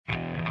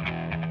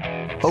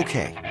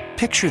Okay,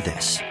 picture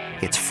this.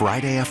 It's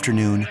Friday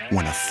afternoon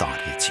when a thought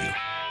hits you.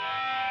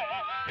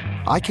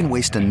 I can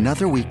waste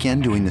another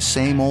weekend doing the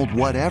same old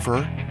whatever,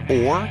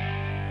 or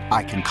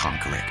I can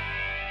conquer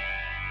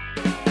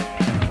it.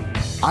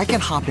 I can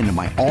hop into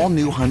my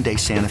all-new Hyundai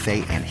Santa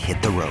Fe and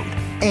hit the road.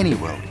 Any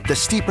road. The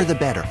steeper, the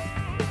better.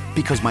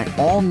 Because my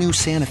all-new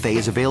Santa Fe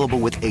is available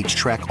with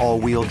H-Track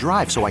all-wheel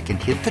drive, so I can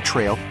hit the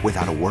trail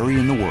without a worry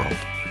in the world.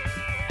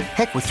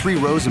 Heck, with 3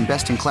 rows and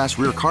best-in-class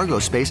rear cargo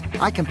space,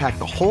 I can pack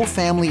the whole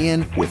family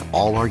in with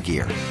all our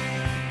gear.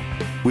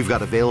 We've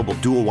got available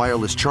dual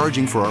wireless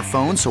charging for our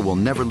phones, so we'll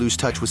never lose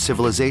touch with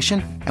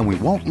civilization, and we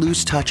won't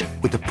lose touch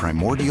with the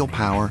primordial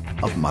power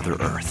of Mother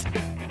Earth.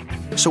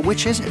 So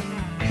which is it?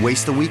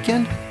 Waste the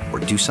weekend or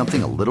do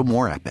something a little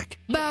more epic?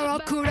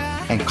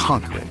 And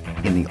conquer it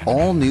in the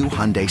all-new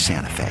Hyundai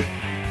Santa Fe.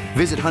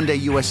 Visit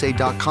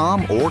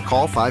HyundaiUSA.com or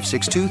call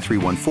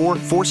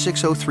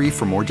 562-314-4603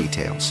 for more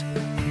details.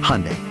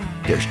 Hyundai,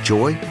 there's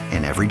joy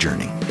in every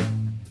journey.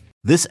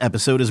 This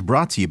episode is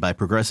brought to you by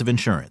Progressive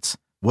Insurance.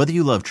 Whether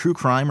you love true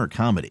crime or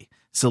comedy,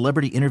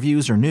 celebrity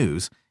interviews or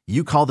news,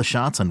 you call the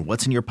shots on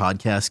what's in your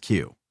podcast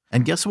queue.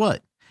 And guess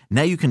what?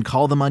 Now you can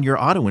call them on your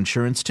auto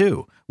insurance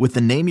too with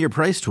the Name Your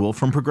Price tool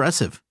from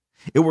Progressive.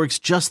 It works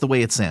just the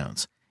way it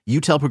sounds. You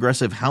tell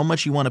Progressive how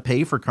much you want to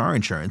pay for car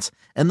insurance,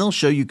 and they'll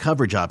show you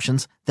coverage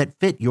options that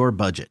fit your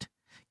budget.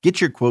 Get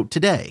your quote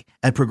today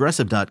at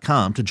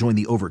Progressive.com to join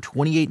the over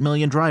 28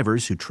 million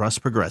drivers who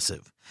trust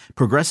Progressive.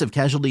 Progressive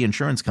Casualty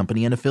Insurance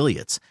Company and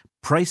Affiliates.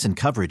 Price and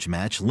coverage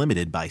match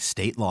limited by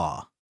state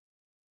law.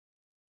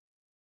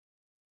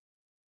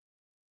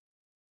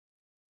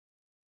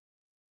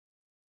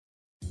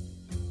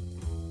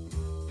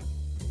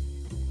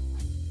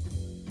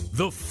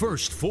 The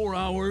first 4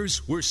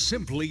 hours were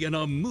simply an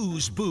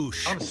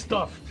amuse-bouche. I'm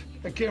stuffed.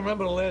 I can't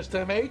remember the last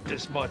time I ate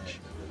this much.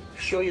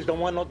 Sure you don't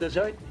want no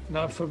dessert?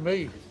 Not for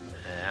me.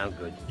 I'm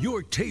good.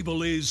 Your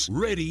table is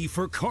ready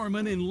for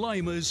Carmen and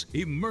Lima's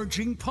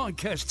emerging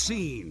podcast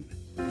scene.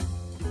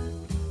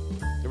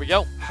 Here we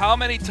go. How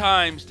many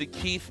times did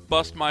Keith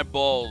bust my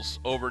balls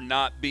over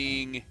not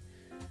being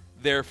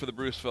there for the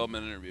Bruce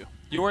Feldman interview?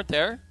 You weren't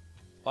there?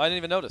 Well, I didn't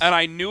even notice. And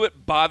I knew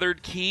it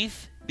bothered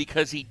Keith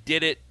because he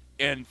did it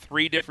in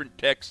 3 different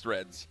text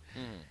threads.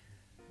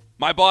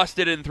 My boss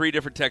did it in 3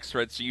 different text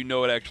threads, so you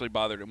know it actually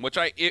bothered him. Which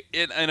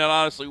and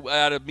honestly, I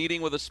had a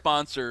meeting with a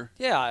sponsor.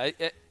 Yeah.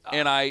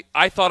 And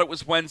I thought it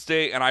was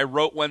Wednesday, and I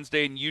wrote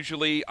Wednesday, and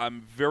usually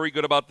I'm very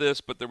good about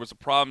this, but there was a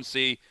problem.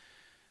 See,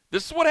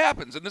 this is what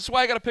happens, and this is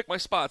why I got to pick my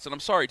spots, and I'm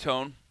sorry,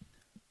 Tone.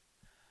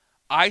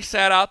 I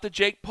sat out the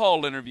Jake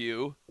Paul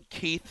interview.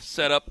 Keith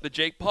set up the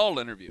Jake Paul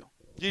interview.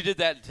 You did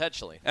that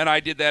intentionally. And I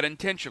did that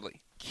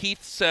intentionally.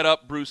 Keith set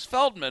up Bruce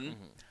Feldman.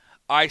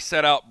 I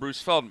set out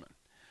Bruce Feldman.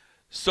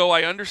 So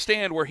I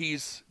understand where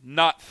he's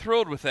not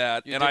thrilled with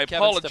that, and I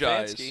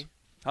apologize. Stefanski.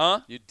 Huh?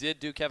 You did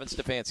do Kevin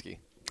Stefanski.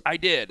 I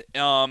did.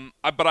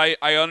 But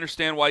I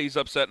understand why he's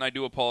upset, and I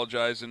do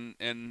apologize, and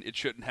it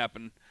shouldn't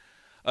happen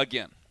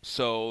again.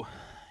 So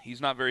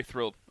he's not very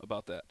thrilled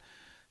about that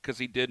because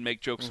he did make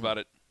jokes about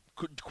it,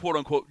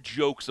 quote-unquote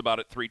jokes about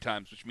it 3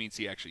 times, which means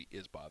he actually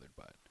is bothered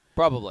by it.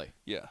 Probably.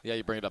 Yeah. Yeah,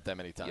 you bring it up that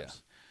many times. Yeah.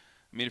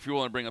 I mean, if you're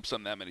willing to bring up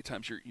something that many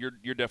times,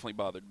 you're definitely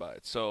bothered by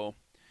it. So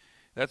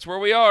that's where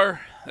we are.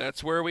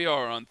 That's where we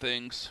are on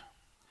things.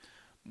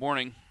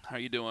 Morning. How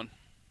you doing?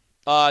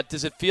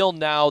 Does it feel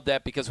now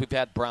that because we've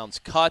had Browns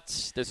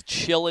cuts, there's a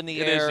chill in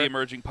the air? It is the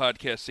emerging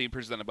podcast scene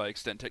presented by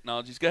Extend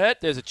Technologies. Go ahead.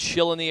 There's a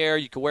chill in the air.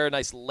 You can wear a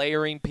nice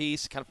layering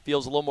piece. Kind of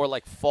feels a little more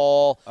like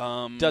fall.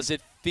 Does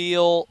it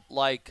feel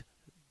like,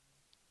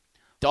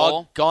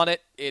 doggone it,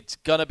 it's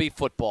going to be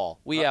football?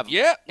 We have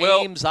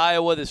Ames,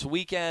 Iowa this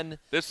weekend.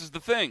 This is the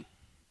thing.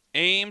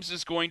 Ames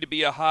is going to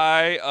be a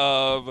high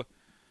of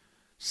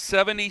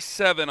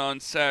 77 on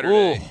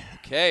Saturday. Ooh,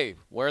 okay,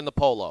 wearing the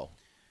polo.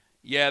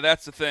 Yeah,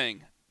 that's the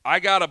thing.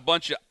 I got a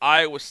bunch of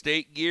Iowa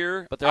State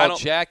gear. But they're all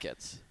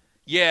jackets.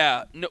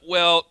 Yeah,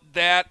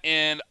 that,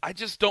 and I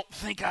just don't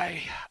think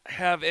I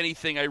have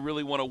anything I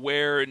really want to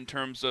wear in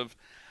terms of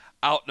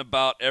out and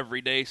about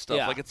everyday stuff.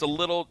 Yeah. Like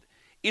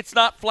it's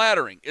not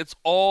flattering. It's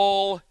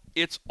all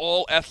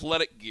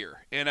athletic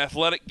gear. And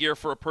athletic gear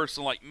for a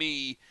person like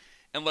me,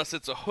 unless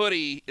it's a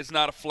hoodie, is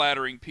not a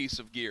flattering piece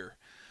of gear.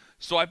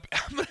 So I'm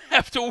going to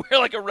have to wear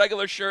like a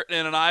regular shirt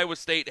and an Iowa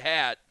State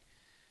hat.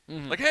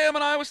 Like, hey, I'm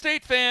an Iowa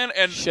State fan.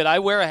 And should I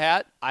wear a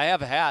hat? I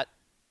have a hat.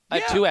 I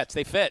have 2 hats.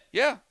 They fit.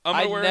 Yeah.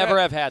 I never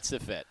have hats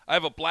that fit. I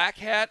have a black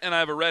hat and I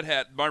have a red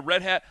hat. My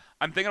red hat,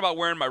 I'm thinking about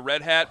wearing my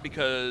red hat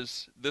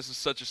because this is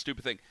such a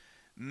stupid thing.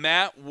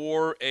 Matt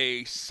wore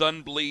a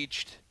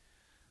sun-bleached,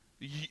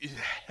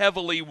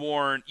 heavily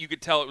worn, you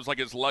could tell it was like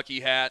his lucky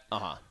hat.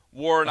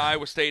 Wore an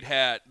Iowa State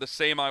hat, the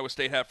same Iowa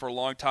State hat for a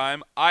long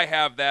time. I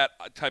have that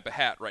type of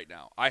hat right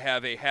now. I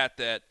have a hat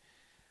that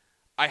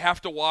I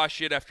have to wash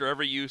it after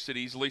every use. It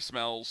easily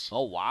smells.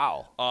 Oh,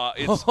 wow.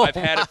 I've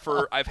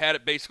had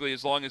it basically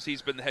as long as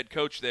he's been the head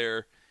coach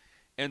there.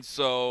 And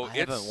so I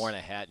haven't worn a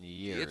hat in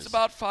years. It's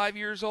about 5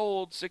 years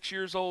old, 6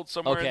 years old,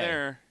 somewhere in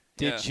there.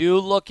 Did you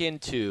look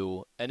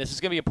into, and this is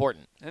going to be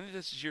important. I think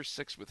this is year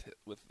 6 with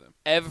them.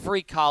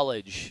 Every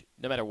college,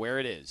 no matter where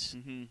it is,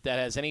 that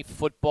has any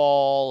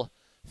football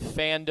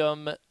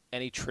fandom,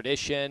 any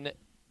tradition,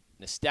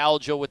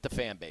 nostalgia with the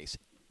fan base,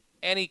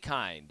 any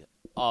kind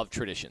of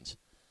traditions,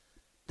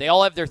 they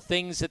all have their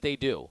things that they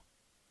do.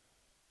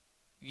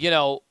 You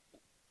know,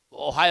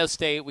 Ohio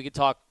State, we could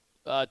talk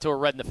to a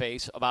red in the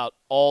face about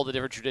all the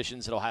different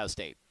traditions at Ohio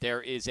State.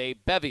 There is a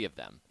bevy of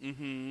them.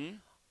 Mm-hmm.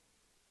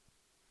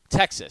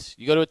 Texas,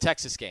 you go to a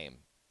Texas game.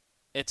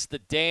 It's the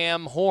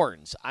damn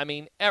horns. I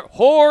mean,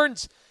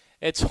 horns.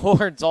 It's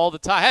horns all the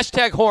time.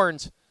 Hashtag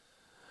horns.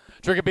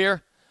 Drink a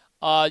beer.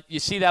 You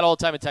see that all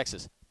the time in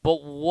Texas.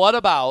 But what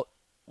about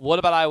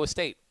Iowa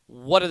State?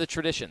 What are the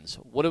traditions?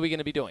 What are we going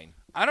to be doing?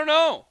 I don't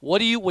know. What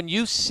do you when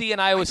you see an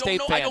Iowa State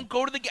fan? I don't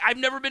go to the game. I've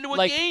never been to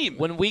a game.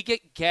 When we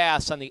get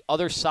gas on the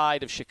other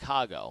side of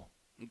Chicago.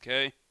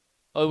 Okay.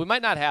 Oh, we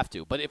might not have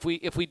to, but if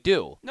we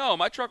do. No,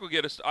 my truck will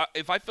get us.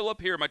 If I fill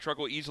up here, my truck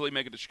will easily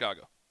make it to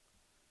Chicago.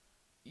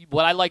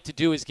 What I like to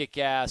do is get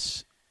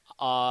gas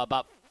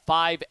about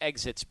 5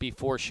 exits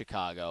before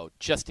Chicago,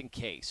 just in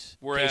case.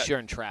 You're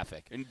in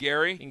traffic. In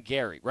Gary? In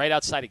Gary, right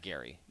outside of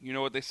Gary. You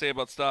know what they say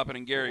about stopping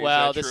in Gary?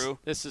 Well, is that true?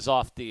 This is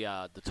off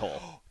the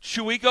toll.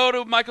 Should we go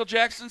to Michael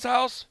Jackson's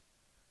house?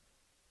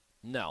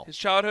 No. His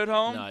childhood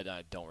home? No,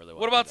 I don't really want to.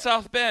 What about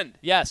South Bend?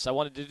 Yes, I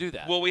wanted to do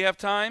that. Will we have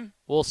time?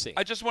 We'll see.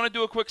 I just want to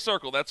do a quick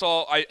circle. That's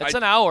all. It's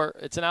an hour.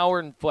 It's an hour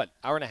and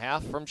hour and a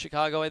half from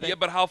Chicago, I think. Yeah,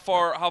 but how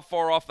far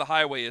off the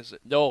highway is it?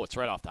 No, it's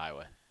right off the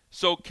highway.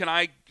 So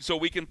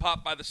we can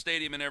pop by the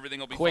stadium and everything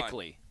will be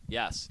quickly. Fine.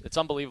 Yes, it's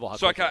unbelievable how.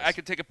 So I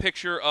can take a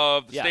picture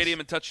of the stadium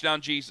and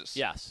touchdown Jesus.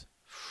 Yes.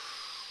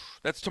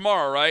 That's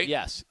tomorrow, right?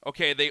 Yes.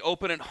 Okay, they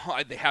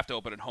have to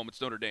open at home. It's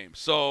Notre Dame.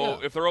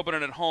 So if they're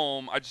opening at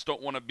home, I just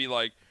don't want to be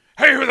like,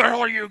 hey, who the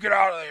hell are you? Get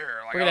out of here.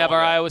 We're going to have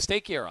our Iowa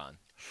State gear on.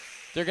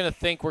 They're going to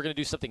think we're going to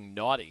do something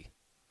naughty.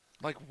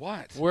 Like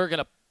what? We're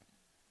going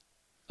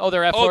to –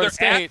 they're at Florida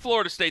State. They're at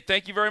Florida State.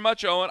 Thank you very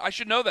much, Owen. I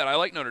should know that. I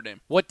like Notre Dame.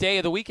 What day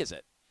of the week is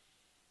it?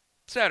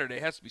 Saturday.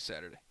 It has to be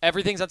Saturday.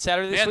 Everything's on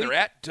Saturday this week? Man, they're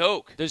at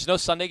Doak. There's no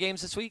Sunday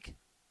games this week?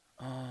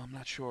 I'm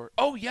not sure.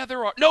 Oh, yeah,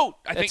 there are. No,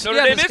 I think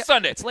Notre Dame is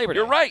Sunday. It's Labor Day.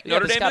 You're right.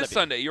 Notre Dame is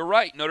Sunday. You're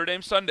right. Notre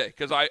Dame Sunday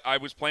because I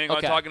was planning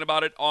on talking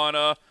about it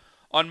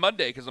on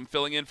Monday because I'm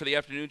filling in for the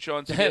afternoon show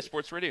on CBS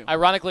Sports Radio.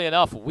 Ironically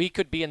enough, we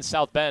could be in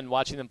South Bend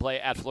watching them play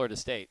at Florida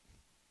State.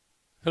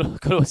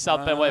 Go to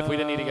South Bend if we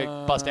didn't need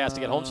to bust ass to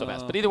get home so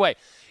fast. But either way,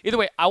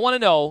 I want to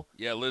know.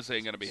 Yeah, Liz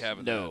ain't going to be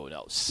having that.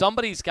 No.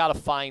 Somebody's got to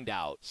find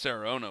out.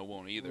 Sarah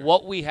won't either.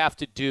 What we have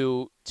to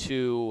do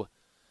to,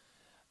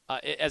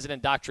 as an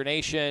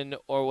indoctrination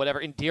or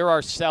whatever, endear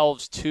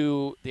ourselves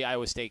to the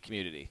Iowa State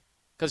community.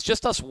 Because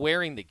just us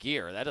wearing the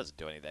gear, that doesn't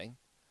do anything.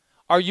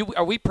 Are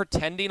we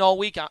pretending all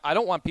week? I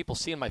don't want people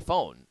seeing my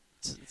phone.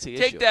 It's the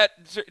issue. That.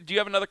 Do you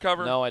have another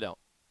cover? No, I don't.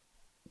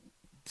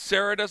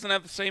 Sarah doesn't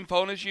have the same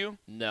phone as you?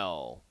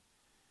 No.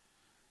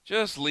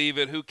 Just leave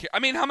it. Who cares? I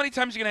mean, how many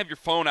times are you going to have your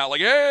phone out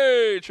like,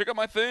 hey, check out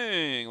my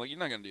thing? Like, you're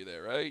not going to do that,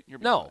 right?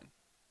 No. Fine.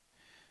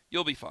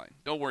 You'll be fine.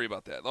 Don't worry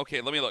about that.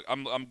 Okay, let me look.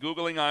 I'm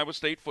Googling Iowa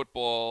State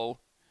football.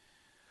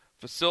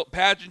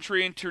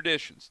 Pageantry and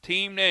traditions.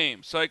 Team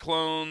name,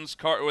 Cyclones.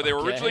 Where they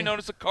were originally known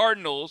as the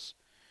Cardinals.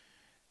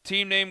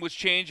 Team name was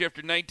changed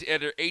after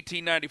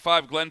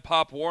 1895. Glenn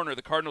Pop Warner.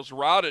 The Cardinals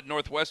routed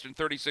Northwestern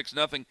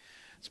 36-0.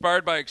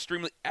 Inspired by an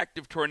extremely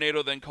active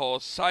tornado, then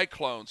called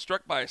Cyclone.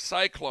 Struck by a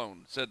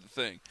cyclone, said the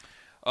thing.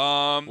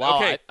 Wow,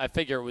 okay. I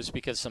figure it was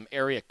because some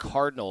area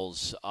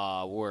Cardinals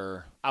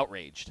were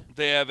outraged.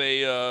 They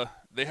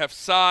have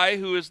Cy,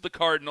 who is the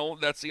Cardinal.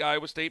 That's the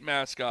Iowa State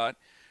mascot.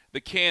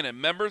 The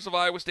Cannon, members of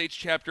Iowa State's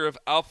chapter of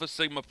Alpha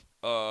Sigma.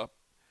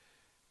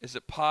 Is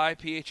it Pi?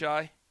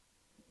 Phi?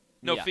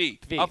 No, Phi.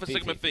 Alpha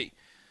Sigma Phi.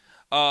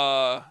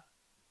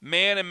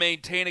 Man and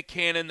maintain a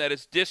cannon that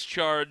is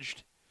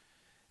discharged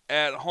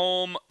at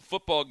home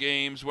football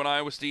games when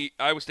Iowa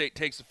State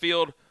takes the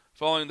field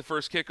following the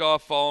first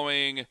kickoff,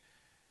 following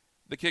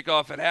the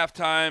kickoff at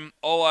halftime,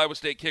 all Iowa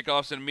State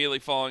kickoffs, and immediately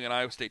following an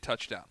Iowa State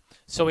touchdown.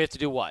 So we have to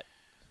do what?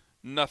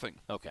 Nothing.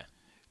 Okay.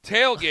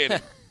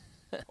 Tailgating.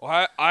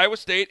 Iowa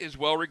State is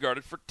well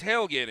regarded for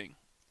tailgating.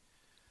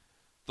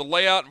 The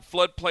layout and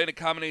floodplain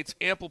accommodates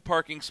ample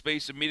parking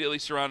space immediately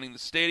surrounding the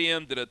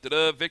stadium.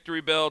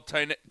 Victory bell,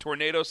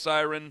 tornado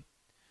siren.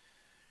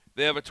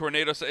 They have a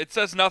tornado. It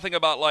says nothing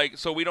about,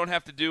 so we don't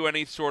have to do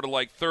any sort of,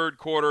 third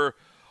quarter,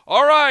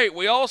 all right,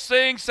 we all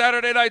sing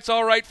Saturday Night's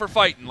All Right for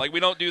Fighting. We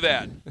don't do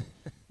that.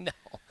 No.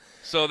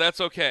 So that's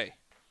okay.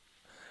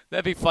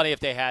 That'd be funny if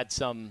they had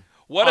some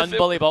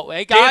unbelievable.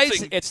 Hey, guys,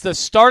 dancing. It's the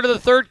start of the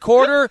third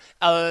quarter.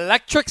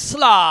 Electric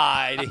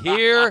slide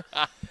here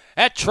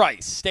at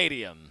Trice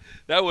Stadium.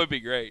 That would be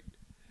great.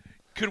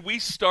 Could we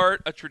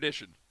start a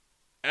tradition?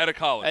 At a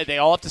college. They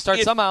all have to start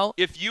somehow.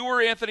 If you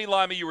were Anthony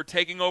Lima, you were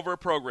taking over a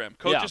program.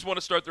 Coaches want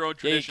to start their own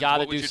traditions. You got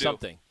to do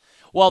something.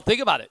 Well, think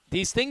about it.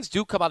 These things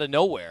do come out of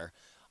nowhere.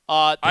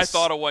 I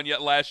thought of one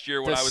last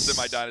year when I was in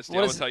my dynasty.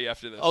 I will tell you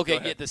after this.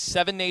 Okay, the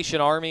Seven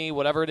Nation Army,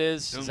 whatever it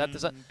is. Is that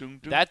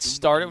that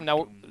started?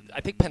 Now,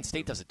 I think Penn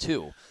State does it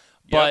too.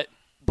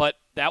 But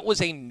that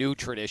was a new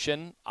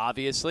tradition,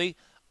 obviously,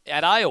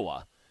 at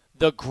Iowa.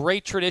 The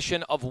great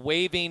tradition of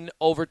waving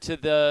over to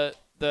the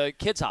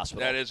kids'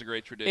 hospital. That is a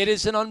great tradition. It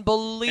is an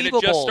unbelievable tradition.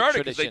 And it just started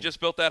because tradition. they just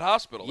built that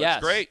hospital. Yes,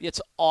 that's great. It's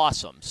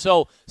awesome.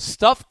 So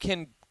stuff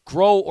can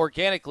grow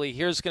organically.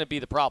 Here's going to be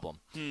the problem.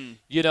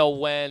 You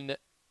know, and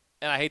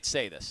I hate to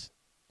say this,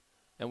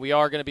 and we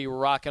are going to be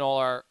rocking all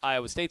our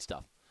Iowa State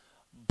stuff,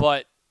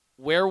 but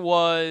where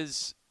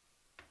was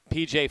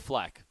P.J.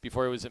 Fleck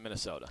before he was at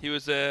Minnesota? He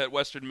was at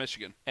Western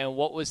Michigan. And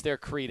what was their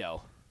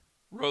credo?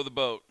 Row the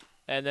boat.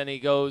 And then he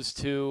goes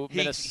to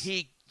Minnesota.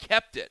 He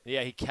kept it.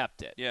 Yeah, he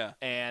kept it. Yeah.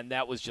 And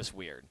that was just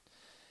weird.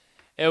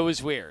 It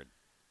was weird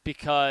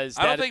because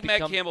I don't think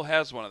Matt Campbell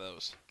has one of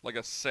those, like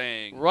a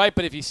saying. Right,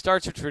 but if he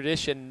starts a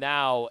tradition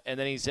now and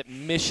then he's at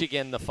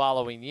Michigan the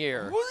following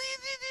year,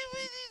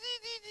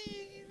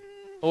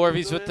 or if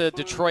he's with the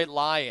Detroit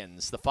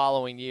Lions the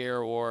following year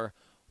or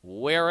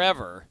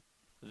wherever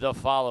the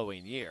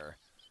following year,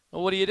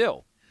 well, what do you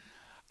do?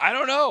 I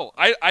don't know.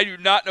 I do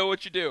not know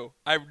what you do.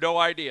 I have no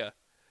idea.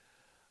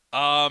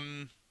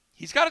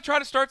 He's got to try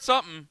to start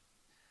something.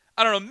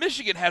 I don't know.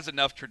 Michigan has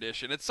enough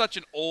tradition. It's such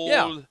an old.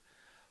 Yeah.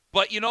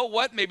 But you know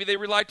what? Maybe they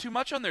rely too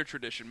much on their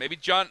tradition. Maybe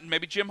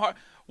Jim Hart.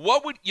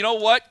 What would you know?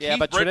 What? Yeah, Keith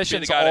but Britton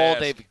tradition's the guy to all ask.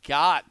 they've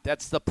got.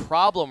 That's the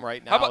problem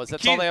right now.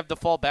 That's all they have to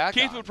fall back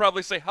on. Keith would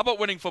probably say, "How about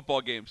winning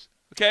football games?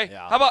 Okay.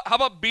 Yeah. How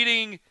about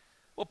beating?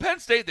 Well, Penn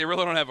State they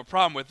really don't have a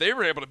problem with. They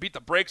were able to beat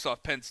the brakes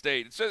off Penn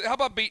State. So how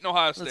about beating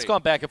Ohio State? It's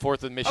gone back and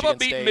forth with Michigan How about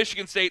beating State.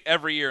 Michigan State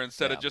every year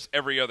instead of just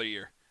every other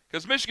year?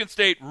 Because Michigan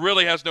State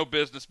really has no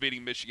business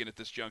beating Michigan at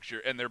this juncture,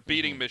 and they're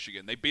beating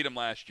Michigan. They beat them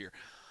last year.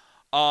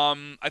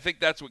 I think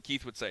that's what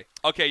Keith would say.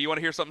 Okay, you want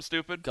to hear something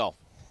stupid? Go.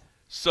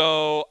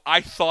 So I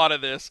thought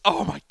of this.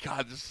 Oh, my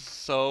God, this is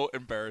so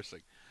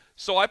embarrassing.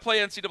 So I play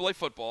NCAA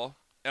football,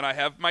 and I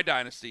have my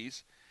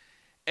dynasties,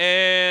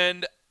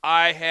 and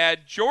I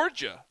had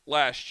Georgia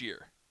last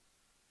year.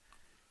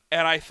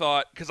 And I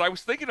thought, because I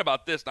was thinking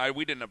about this, and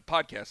we didn't have a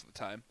podcast at the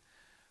time,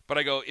 but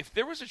I go, if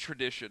there was a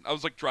tradition, I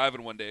was like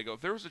driving one day, I go,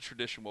 if there was a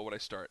tradition, what would I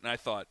start? And I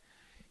thought,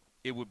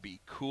 it would be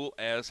cool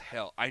as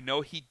hell. I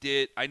know he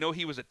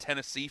was a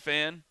Tennessee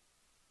fan,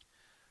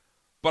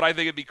 but I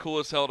think it'd be cool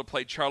as hell to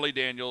play Charlie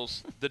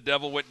Daniels, The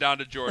Devil Went Down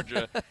to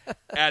Georgia,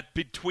 at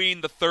between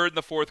the third and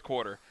the fourth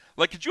quarter.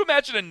 Like, could you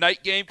imagine a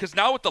night game? Because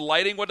now with the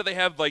lighting, what do they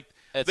have? Like,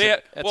 It's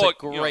a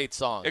great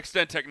song.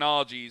 Extent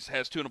Technologies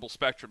has tunable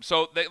spectrum.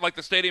 So,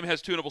 the stadium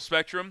has tunable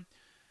spectrum.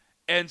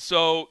 And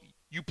so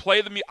you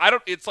play the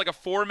it's like a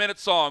 4-minute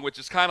song, which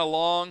is kind of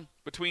long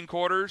between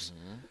quarters.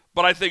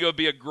 But I think it would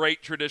be a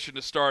great tradition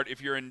to start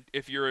if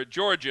you're at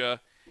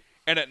Georgia,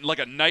 and at like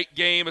a night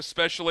game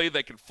especially,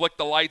 they can flick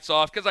the lights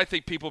off because I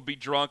think people would be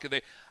drunk and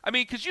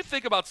because you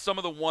think about some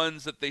of the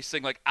ones that they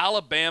sing, like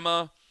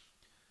Alabama.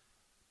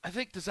 I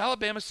think does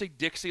Alabama say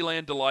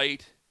Dixieland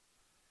Delight?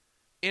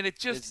 And it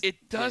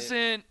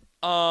doesn't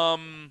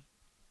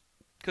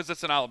because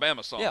it's an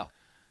Alabama song. Yeah.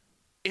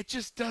 It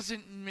just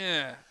doesn't.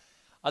 Meh.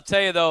 I'll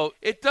tell you though,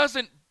 It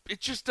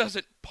just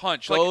doesn't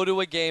punch. go to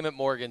a game at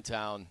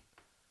Morgantown.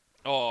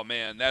 Oh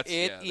man, that's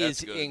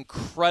is good.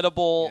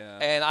 incredible, Yeah.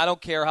 and I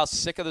don't care how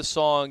sick of the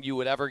song you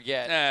would ever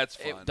get. That's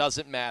fun. It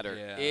doesn't matter.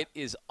 Yeah. It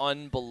is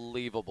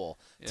unbelievable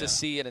Yeah. to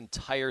see an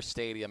entire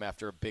stadium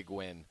after a big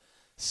win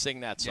sing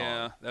that song.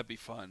 Yeah, that'd be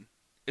fun.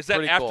 Is that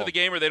Pretty after cool. the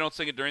game, or they don't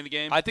sing it during the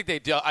game? I think they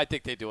do. I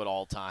think they do it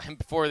all the time,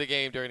 before the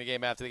game, during the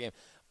game, after the game.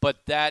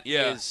 But that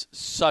is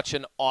such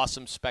an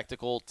awesome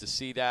spectacle to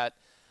see that.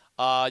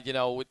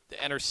 With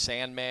Enter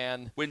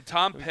Sandman. When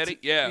Tom Petty,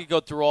 You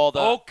go through all the.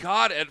 Oh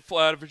God, at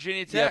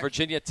Virginia Tech. Yeah,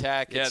 Virginia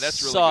Tech. Yeah, it's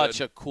that's really such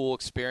good. a cool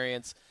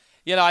experience.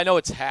 I know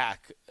it's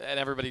hack, and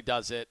everybody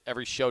does it.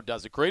 Every show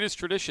does it. Greatest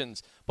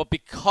traditions, but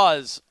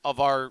because of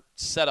our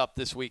setup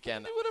this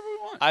weekend, Do whatever we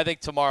want. I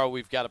think tomorrow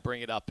we've got to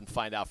bring it up and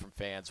find out from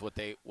fans what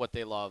they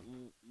love.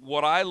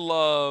 What I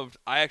loved,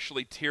 I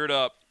actually teared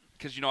up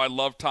because I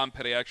love Tom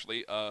Petty.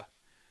 Actually,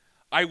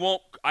 I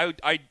won't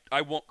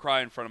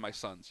cry in front of my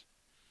sons.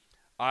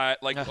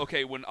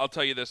 When I'll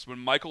tell you this, when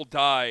Michael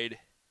died,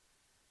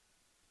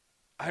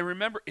 I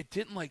remember it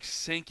didn't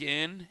sink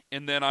in,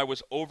 and then I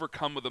was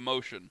overcome with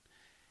emotion.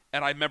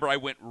 And I remember I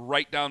went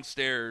right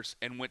downstairs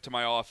and went to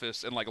my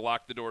office and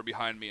locked the door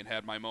behind me and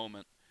had my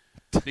moment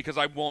because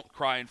I won't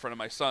cry in front of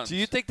my sons. Do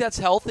you think that's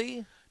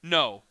healthy?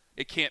 No,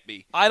 it can't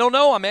be. I don't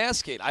know. I'm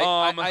asking.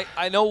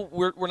 I know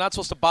we're not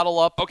supposed to bottle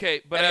up but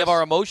any of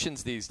our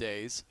emotions these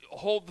days.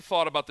 Hold the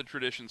thought about the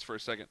traditions for a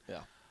second.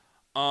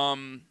 Yeah.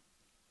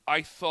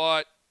 I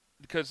thought,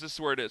 because this is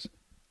where it is,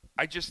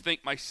 I just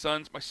think my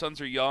sons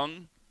are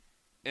young,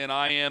 and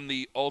I am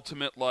the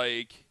ultimate,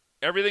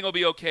 everything will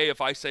be okay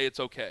if I say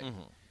it's okay.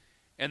 Mm-hmm.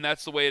 And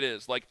that's the way it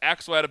is.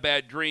 Axel had a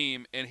bad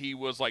dream, and he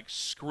was,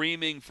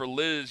 screaming for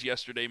Liz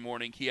yesterday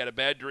morning. He had a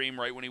bad dream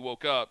right when he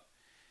woke up,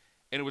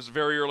 and it was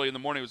very early in the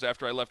morning. It was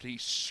after I left.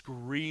 He's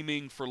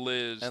screaming for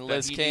Liz. And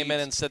Liz came in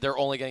and said they're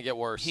only going to get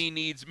worse. He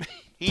needs me.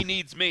 He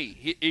needs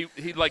me.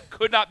 He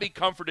could not be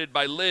comforted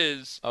by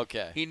Liz.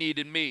 Okay. He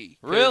needed me.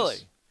 Really?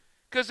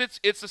 Because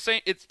it's the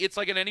same. It's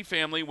like in any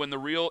family when the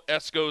real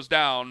S goes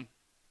down,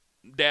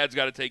 Dad's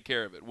got to take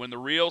care of it. When the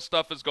real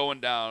stuff is going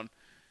down,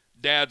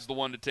 Dad's the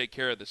one to take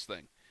care of this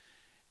thing.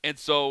 And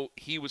so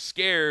he was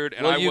scared,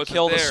 and I wasn't there. Will you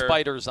kill the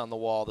spiders on the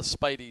wall, the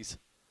spideys?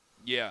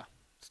 Yeah,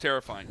 it's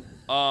terrifying.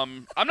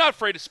 I'm not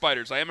afraid of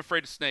spiders. I am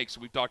afraid of snakes.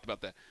 We've talked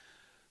about that.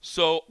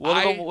 So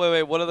what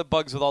are the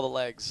bugs with all the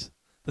legs?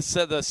 The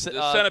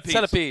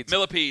centipedes.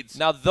 Millipedes.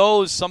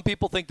 Now some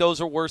people think those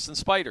are worse than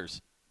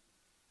spiders.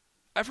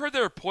 I've heard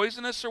they're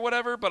poisonous or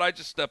whatever, but I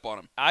just step on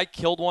them. I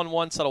killed one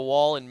once at a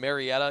wall in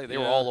Marietta. They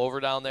were all over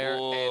down there.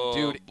 And,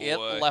 dude, it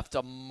left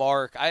a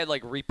mark. I had,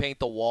 repaint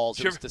the walls.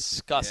 It was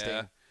disgusting.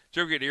 Yeah. Did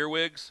you ever get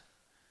earwigs?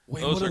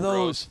 Wait, those what are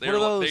those? What are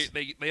those?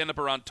 They end up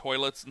around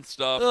toilets and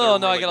stuff. Oh,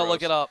 no, I got to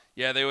look it up.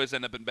 Yeah, they always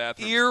end up in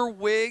bathrooms.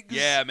 Earwigs?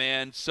 Yeah,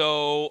 man.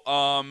 So,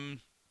 I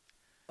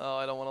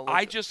don't want to look.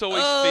 I just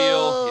always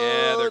feel,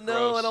 they're gross.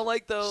 No, I don't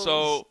like those.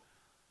 So,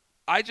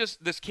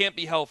 this can't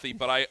be healthy,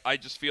 but I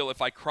just feel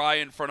if I cry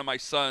in front of my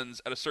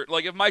sons at a certain,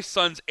 if my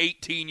son's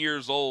 18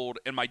 years old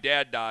and my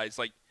dad dies,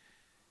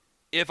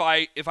 if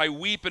I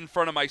weep in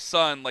front of my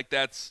son,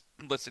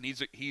 listen,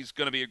 he's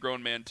going to be a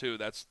grown man too.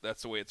 That's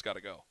the way it's got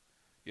to go.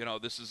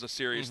 This is a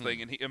serious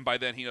thing, and by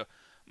then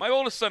my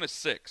oldest son is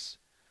 6.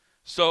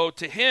 So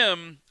to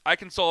him, I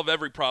can solve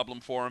every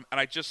problem for him,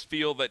 and I just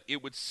feel that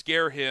it would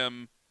scare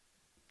him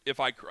if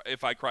I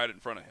cried in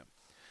front of him.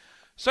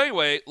 So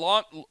anyway,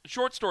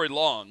 short story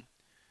long,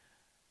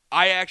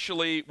 I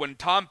actually, when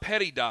Tom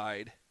Petty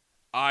died,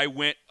 I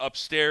went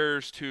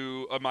upstairs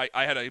to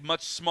I had a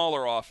much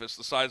smaller office,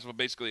 the size of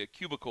basically a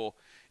cubicle.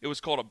 It was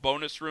called a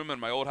bonus room in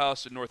my old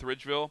house in North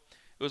Ridgeville.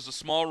 It was a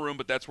small room,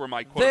 but that's where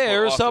my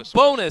quote-unquote office There's a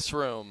bonus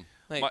room.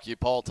 Thank you,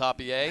 Paul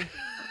Tapier.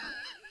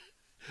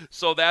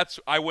 So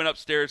I went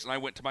upstairs and I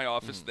went to my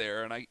office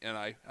there, and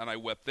I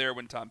wept there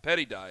when Tom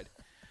Petty died.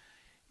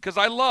 Because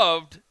I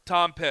loved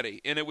Tom Petty,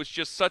 and it was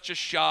just such a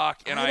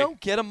shock. And I don't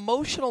get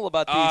emotional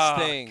about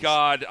these things.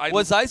 God,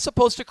 was I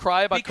supposed to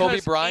cry about Kobe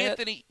Bryant?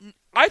 Anthony,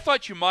 I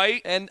thought you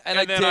might, and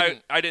I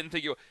didn't. I didn't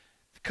think you.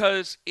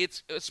 Because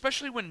it's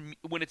especially when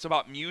it's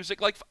about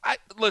music.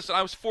 Listen,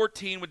 I was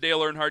 14 when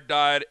Dale Earnhardt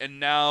died, and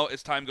now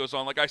as time goes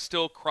on, I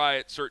still cry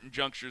at certain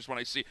junctures when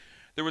I see.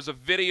 There was a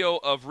video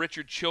of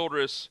Richard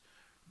Childress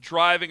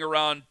driving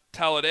around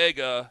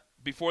Talladega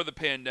before the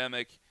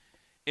pandemic.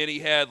 And he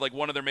had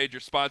one of their major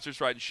sponsors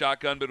riding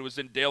shotgun, but it was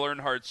in Dale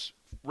Earnhardt's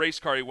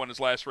race car he won his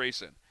last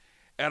race in.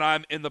 And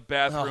I'm in the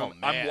bathroom.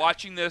 I'm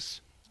watching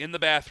this in the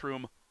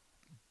bathroom,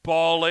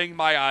 bawling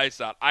my eyes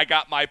out. I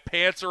got my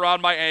pants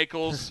around my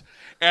ankles,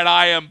 and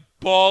I am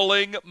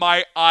bawling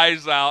my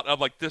eyes out. I'm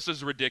like, this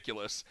is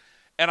ridiculous.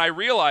 And I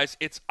realize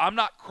I'm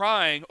not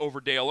crying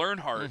over Dale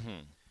Earnhardt.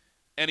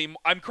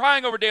 I'm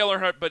crying over Dale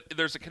Earnhardt, but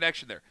there's a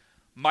connection there.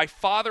 My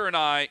father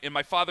and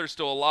my father's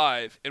still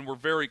alive, and we're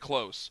very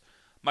close.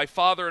 My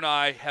father and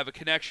I have a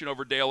connection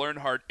over Dale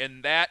Earnhardt,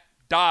 and that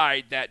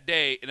died that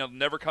day, and it'll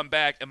never come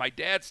back. And my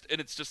dad's,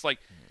 and it's just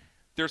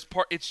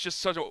it's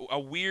just such a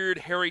weird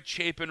Harry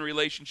Chapin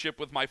relationship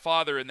with my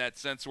father in that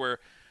sense, where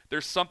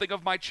there's something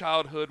of my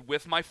childhood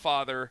with my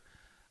father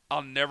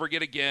I'll never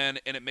get again,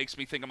 and it makes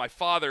me think of my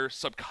father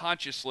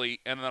subconsciously,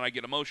 and then I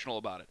get emotional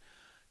about it.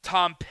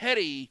 Tom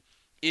Petty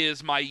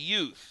is my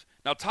youth.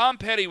 Now, Tom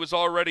Petty was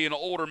already an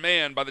older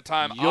man by the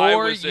time I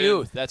was Your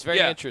youth. That's very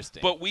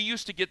interesting. But we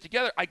used to get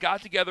together. I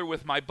got together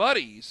with my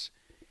buddies,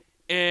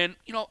 and,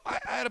 I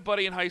had a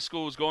buddy in high school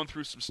who was going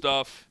through some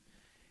stuff,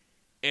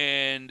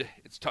 and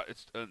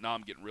now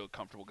I'm getting real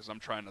comfortable because I'm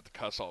trying not to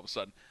cuss all of a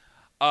sudden.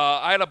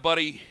 I had a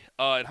buddy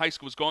in high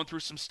school who was going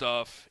through some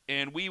stuff,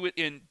 and we would,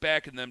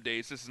 back in them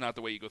days, this is not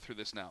the way you go through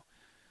this now,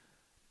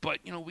 but,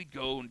 we'd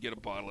go and get a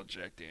bottle of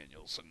Jack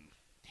Daniels, and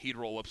he'd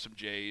roll up some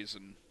J's,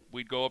 and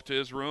we'd go up to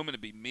his room, and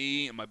it'd be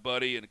me and my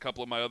buddy and a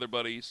couple of my other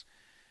buddies,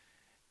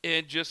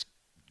 and just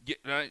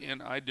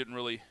and I didn't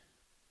really,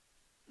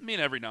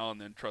 every now and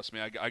then, trust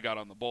me, I got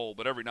on the bowl,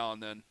 but every now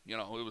and then,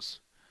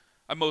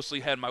 I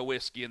mostly had my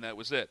whiskey, and that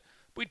was it.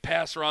 We'd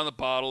pass around the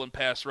bottle and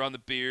pass around the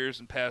beers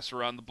and pass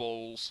around the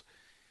bowls,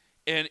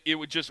 and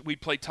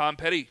we'd play Tom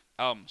Petty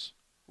albums.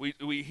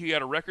 He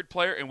had a record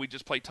player, and we'd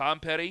just play Tom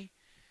Petty.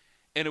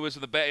 And it was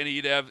in the back, and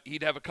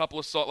he'd have a couple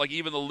of songs, like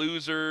even the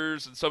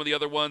Losers and some of the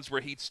other ones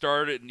where he'd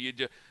start it, and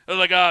I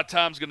was like,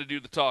 Tom's going to do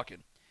the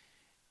talking.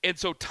 And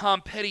so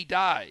Tom Petty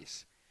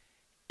dies.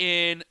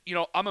 And,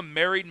 I'm a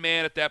married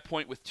man at that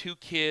point with 2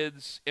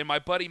 kids, and my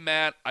buddy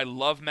Matt, I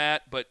love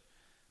Matt, but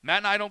Matt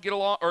and I don't get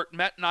along, or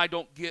Matt and I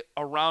don't get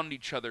around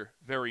each other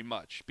very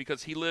much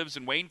because he lives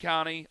in Wayne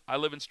County, I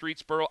live in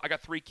Streetsboro, I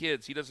got 3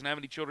 kids, he doesn't have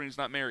any children, he's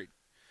not married.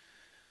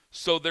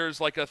 So there's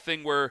a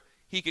thing where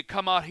he could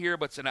come out here,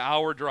 but it's an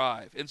hour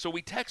drive. And so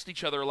we text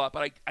each other a lot,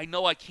 but I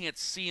know I can't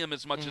see him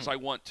as much as I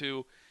want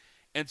to.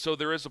 And so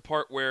there is a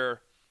part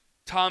where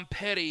Tom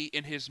Petty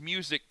in his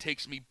music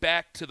takes me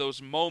back to those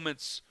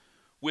moments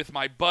with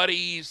my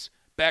buddies,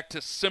 back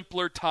to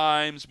simpler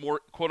times,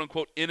 more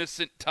quote-unquote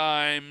innocent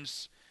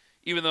times,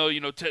 even though,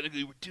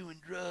 technically we're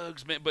doing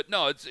drugs, man. But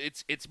no,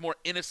 it's more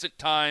innocent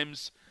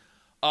times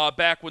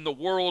back when the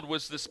world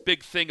was this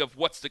big thing of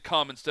what's to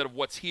come instead of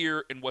what's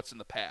here and what's in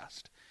the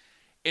past.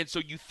 And so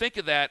you think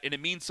of that, and it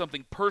means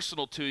something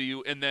personal to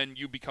you, and then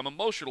you become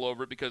emotional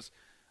over it because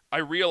I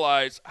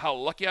realize how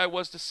lucky I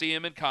was to see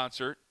him in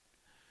concert,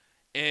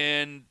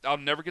 and I'll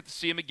never get to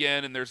see him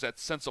again, and there's that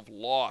sense of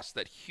loss,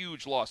 that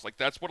huge loss. Like,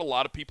 that's what a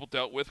lot of people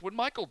dealt with when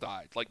Michael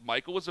died. Like,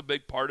 Michael was a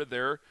big part of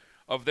their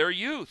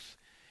youth.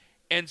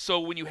 And so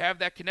when you have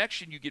that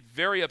connection, you get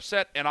very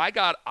upset. And I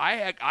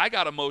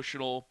got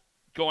emotional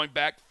going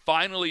back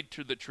finally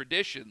to the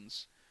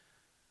traditions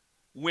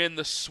when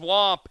the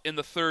Swamp in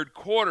the third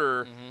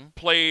quarter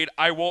played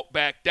I Won't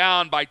Back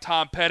Down by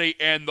Tom Petty,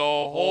 and the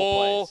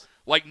whole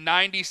like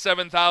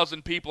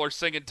 97,000 people are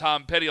singing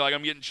Tom Petty. Like,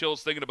 I'm getting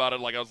chills thinking about it.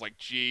 Like, I was like,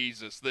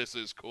 Jesus, this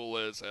is cool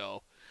as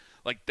hell.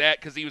 Like that,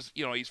 because he was,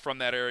 he's from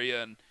that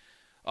area, and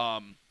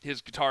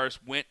his guitarist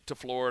went to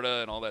Florida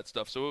and all that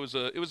stuff. So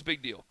it was a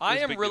big deal. I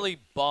am really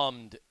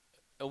bummed.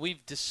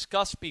 We've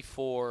discussed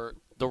before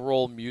the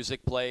role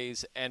music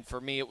plays, and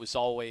for me it was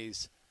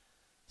always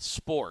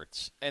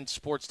sports and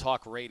sports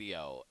talk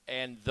radio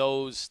and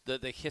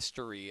the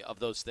history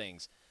of those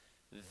things.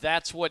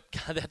 That's what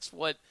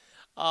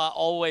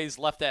always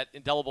left that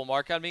indelible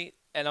mark on me,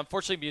 and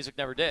unfortunately music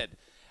never did.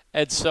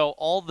 And so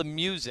all the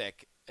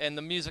music and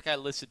the music I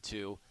listened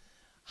to,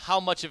 how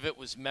much of it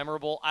was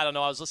memorable, I don't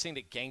know. I was listening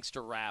to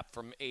gangster rap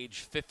from age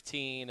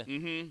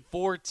 15,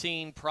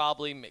 14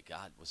 probably.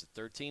 God, was it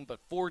 13? But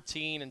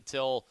 14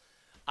 until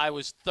I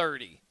was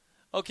 30.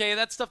 Okay,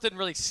 that stuff didn't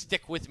really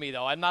stick with me,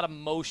 though. I'm not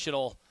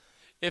emotional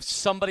if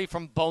somebody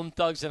from Bone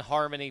Thugs and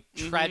Harmony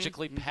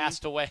tragically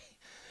passed away.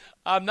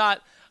 I'm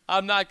not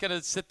going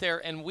to sit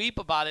there and weep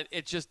about it.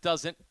 It just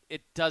doesn't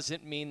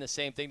mean the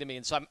same thing to me.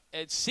 And so I'm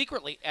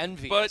secretly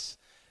envious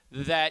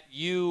that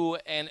you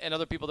and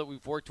other people that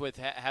we've worked with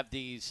have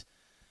these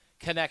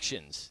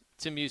connections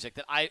to music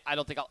that I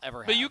don't think I'll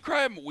ever have. But you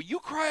cry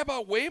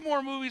about way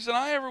more movies than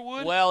I ever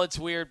would. Well, it's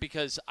weird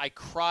because I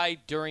cry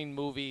during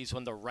movies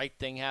when the right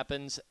thing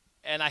happens.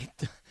 And I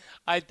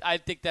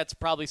think that's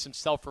probably some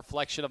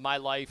self-reflection of my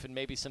life and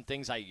maybe some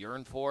things I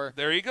yearn for.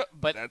 There you go.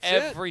 But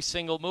every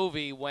single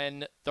movie,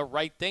 when the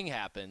right thing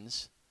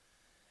happens,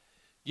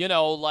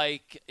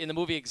 like in the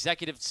movie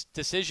Executive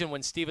Decision,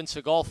 when Steven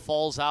Seagal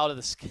falls out of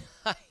the sky,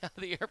 out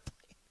of the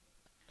airplane,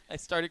 I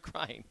started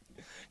crying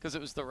because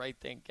it was the right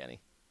thing, Kenny.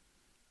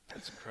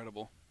 That's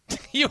incredible.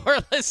 You were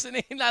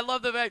listening. I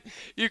love the fact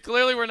you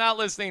clearly were not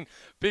listening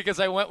because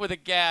I went with a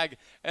gag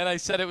and I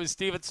said it was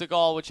Steven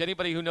Seagal, which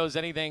anybody who knows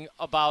anything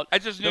about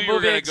the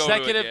movie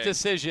Executive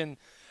Decision,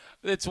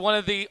 it's one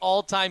of the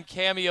all-time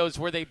cameos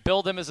where they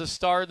build him as a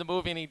star in the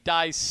movie and he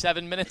dies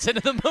 7 minutes into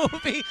the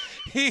movie.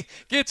 He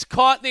gets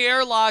caught in the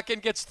airlock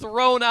and gets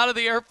thrown out of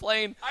the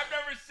airplane. I've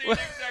never seen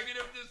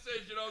Executive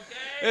Decision,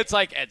 okay? It's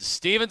like, and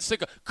Steven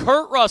Seagal,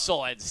 Kurt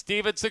Russell and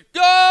Steven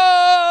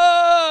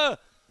Seagal.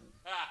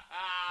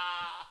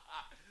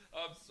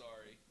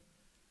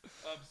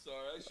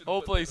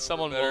 Hopefully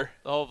someone will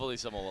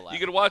laugh. You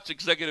can watch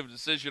Executive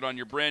Decision on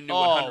your brand new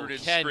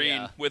 100-inch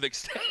screen with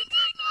Extend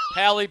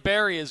Halle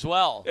Berry as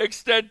well.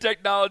 Extend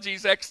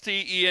Technologies,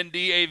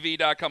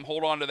 xtendav.com.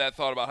 Hold on to that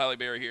thought about Halle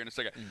Berry here in a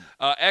second.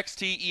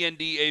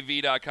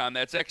 xtendav.com.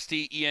 That's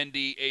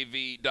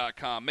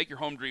xtendav.com. Make your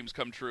home dreams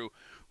come true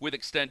with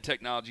Extend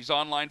Technologies.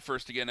 Online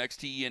first, again,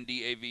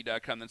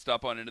 xtendav.com. Then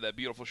stop on into that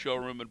beautiful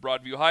showroom in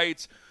Broadview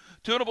Heights.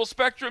 Tunable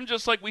spectrum,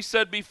 just like we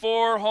said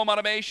before, home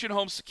automation,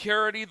 home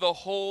security, the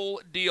whole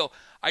deal.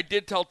 I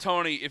did tell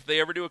Tony if they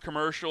ever do a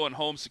commercial and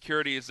home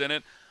security is in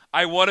it,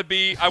 I want to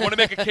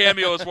make a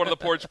cameo as one of the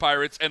Porch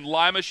Pirates, and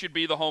Lima should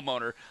be the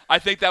homeowner. I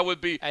think that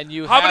would be. And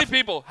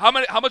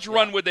how much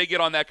run would they get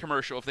on that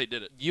commercial if they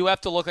did it? You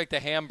have to look like the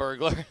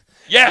Hamburglar.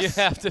 Yes. You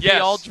have to be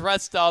all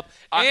dressed up,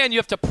 and you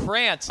have to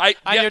prance on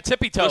your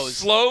tippy toes. The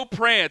slow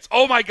prance.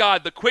 Oh my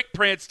God, the quick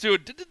prance too.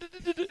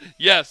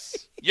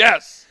 Yes.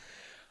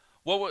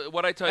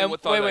 What I tell you?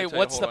 Wait.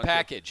 What's the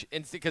package?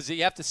 Because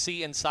you have to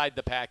see inside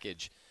the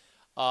package.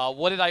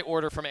 What did I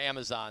order from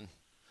Amazon?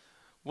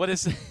 What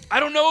is it? I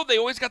don't know. They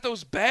always got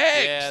those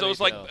bags. Yeah, those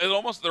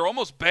they're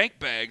almost bank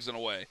bags in a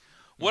way.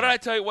 What did I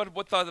tell you?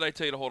 What thought did I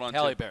tell you to hold on to?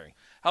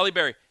 Halle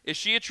Berry. Is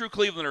she a true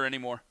Clevelander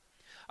anymore?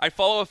 I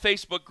follow a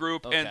Facebook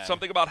group and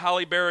something about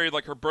Halle Berry,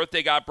 like her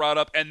birthday got brought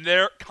up, and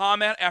their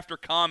comment after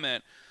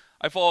comment.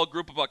 I follow a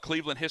group about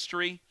Cleveland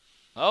history.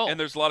 Oh. And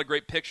there's a lot of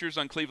great pictures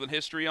on Cleveland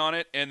history on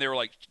it, and they were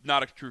like,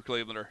 not a true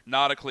Clevelander,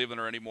 not a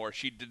Clevelander anymore.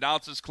 She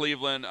denounces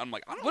Cleveland. I'm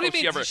like, I don't know if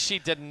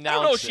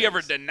she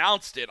ever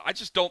denounced it. I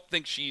just don't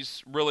think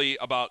she's really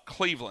about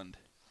Cleveland.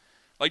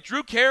 Like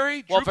Drew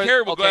Carey,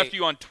 Carey will go after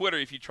you on Twitter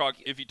if you talk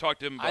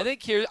to him. About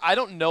I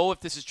don't know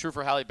if this is true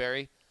for Halle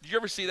Berry. Did you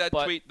ever see that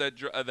tweet that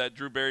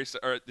Drew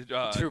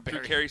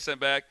Carey sent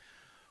back?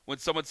 When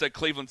someone said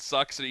Cleveland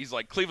sucks, and he's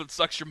like, Cleveland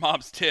sucks your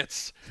mom's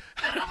tits.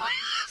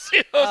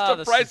 See,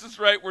 the Price is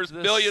Right, where's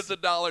billions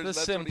of dollars. The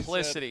that's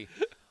simplicity.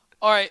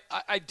 All right,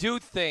 I do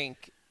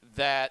think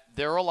that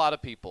there are a lot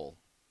of people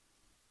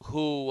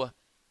who,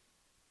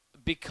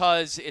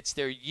 because it's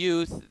their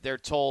youth, they're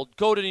told,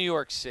 go to New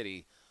York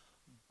City,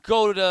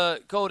 go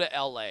to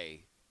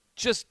L.A.,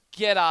 just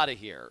get out of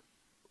here.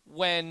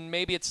 when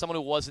maybe it's someone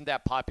who wasn't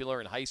that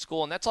popular in high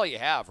school, and that's all you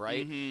have,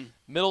 right? Mm-hmm.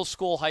 Middle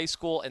school, high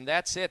school, and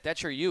that's it.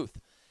 That's your youth.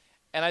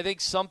 And I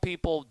think some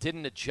people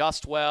didn't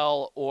adjust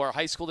well, or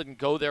high school didn't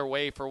go their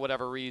way for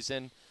whatever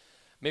reason.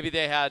 Maybe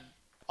they had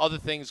other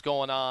things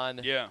going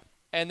on. Yeah.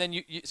 And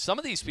then some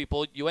of these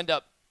people, you end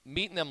up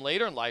meeting them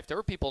later in life. There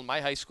were people in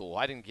my high school who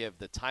I didn't give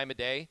the time of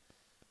day,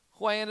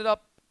 who I ended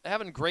up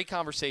having great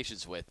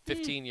conversations with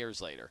 15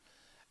 years later.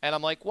 And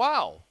I'm like,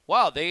 wow,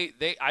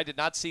 I did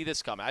not see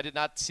this coming. I did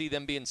not see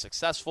them being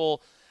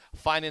successful,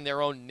 finding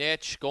their own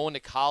niche, going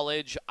to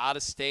college, out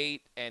of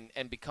state,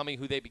 and becoming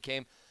who they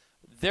became.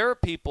 There are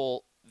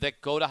people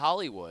that go to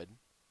Hollywood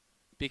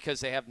because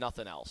they have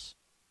nothing else.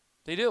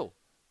 They do.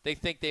 They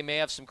think they may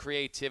have some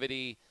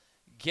creativity,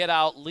 get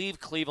out, leave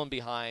Cleveland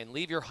behind,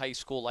 leave your high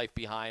school life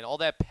behind, all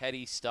that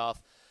petty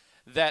stuff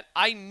that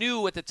I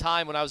knew at the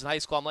time when I was in high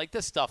school. I'm like,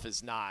 this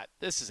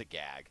is a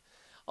gag.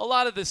 A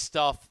lot of this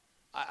stuff,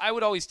 I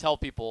would always tell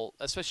people,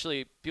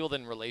 especially people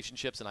in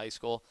relationships in high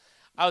school,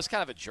 I was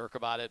kind of a jerk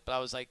about it, but I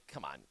was like,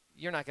 come on,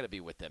 you're not going to be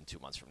with them 2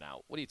 months from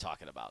now. What are you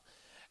talking about?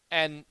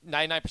 And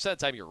 99% of the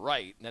time you're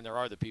right, and then there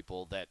are the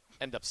people that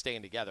end up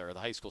staying together, the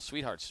high school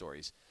sweetheart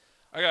stories.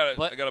 I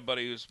got a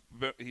buddy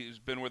who's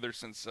been with her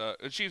since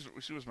she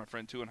was my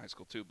friend too in high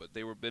school too, but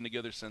they were been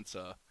together since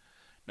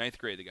 9th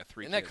grade. They got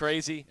 3 kids. Isn't that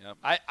crazy?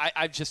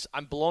 Yep.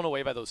 I'm blown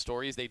away by those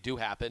stories. They do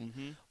happen.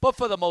 Mm-hmm. But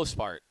for the most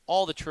part,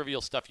 all the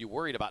trivial stuff you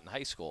worried about in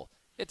high school,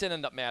 it didn't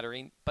end up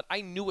mattering, but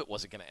I knew it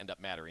wasn't going to end up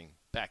mattering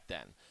back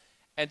then.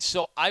 And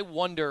so I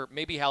wonder,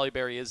 maybe Halle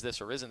Berry is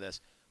this or isn't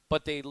this,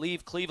 but they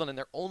leave Cleveland and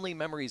their only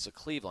memories of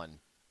Cleveland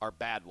are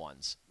bad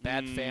ones.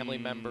 Bad family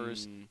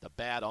members, the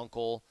bad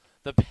uncle,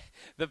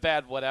 the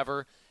bad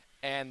whatever.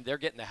 And they're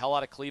getting the hell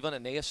out of Cleveland,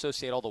 and they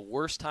associate all the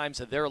worst times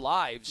of their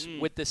lives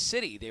with the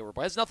city they were.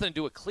 It has nothing to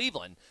do with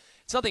Cleveland.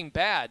 It's nothing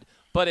bad,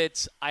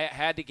 but I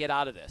had to get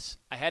out of this.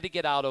 I had to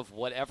get out of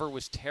whatever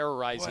was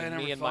terrorizing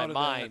me in my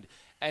mind.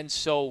 And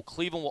so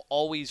Cleveland will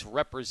always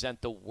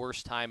represent the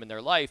worst time in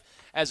their life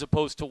as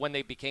opposed to when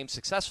they became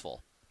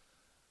successful.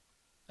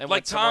 And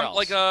like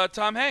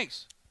Tom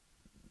Hanks.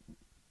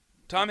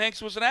 Tom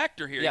Hanks was an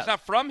actor here. Yeah. He's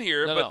not from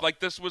here, but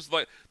this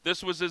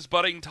was his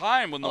budding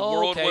time when the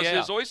world was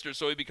his oyster.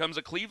 So he becomes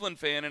a Cleveland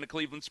fan and a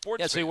Cleveland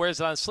sports fan. So he wears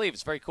it on his sleeve.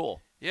 It's very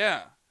cool.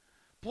 Yeah.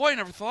 Boy, I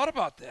never thought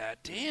about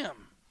that.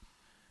 Damn.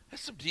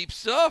 That's some deep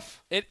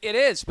stuff. It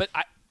is, but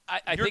I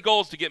Your think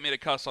goal is to get me to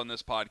cuss on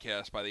this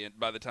podcast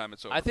by the time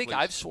it's over. I think please.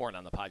 I've sworn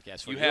on the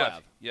podcast. You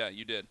have. Yeah,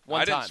 you did.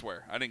 I didn't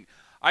swear.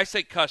 I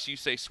say cuss, you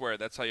say swear.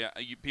 That's how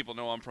you people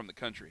know I'm from the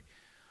country.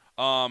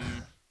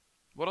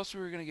 What else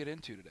were we going to get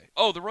into today?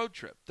 Oh, the road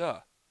trip. Duh.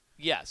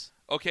 Yes.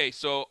 Okay,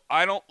 so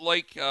I don't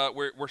like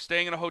we're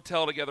staying in a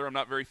hotel together. I'm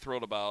not very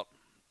thrilled about.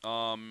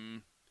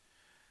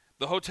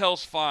 The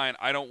hotel's fine.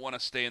 I don't want to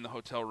stay in the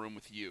hotel room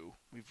with you.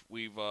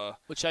 We've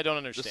which I don't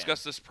understand.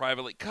 Discussed this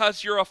privately.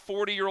 Cuz you're a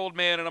 40-year-old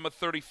man and I'm a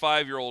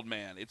 35-year-old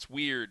man. It's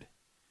weird.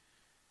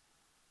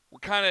 We're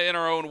kind of in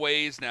our own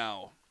ways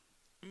now.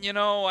 You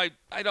know, I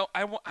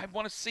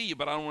want to see you,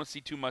 but I don't want to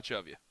see too much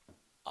of you.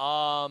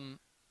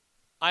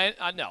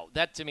 I know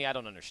that to me. I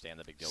don't understand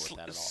the big deal with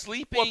that at all.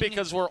 Sleeping. Well,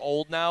 because we're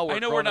old now.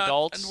 We're grown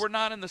adults, and we're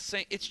not in the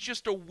same. It's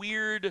just a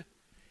weird.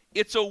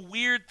 It's a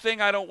weird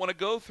thing I don't want to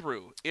go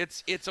through.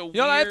 It's a weird.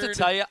 You know what I have to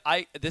tell you?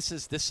 This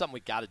is something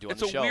we got to do on the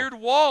show. It's a weird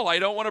wall I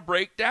don't want to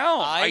break down.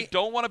 I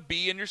don't want to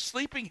be in your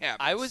sleeping habits.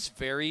 I was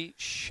very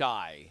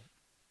shy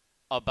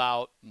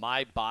about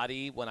my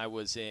body when I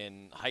was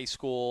in high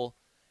school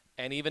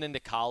and even into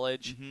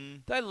college.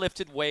 Mm-hmm. I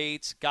lifted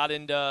weights, got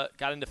into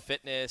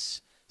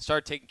fitness,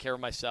 started taking care of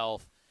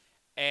myself.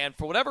 And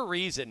for whatever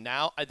reason,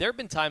 now there have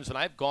been times when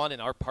I've gone in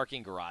our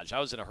parking garage.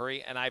 I was in a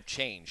hurry, and I've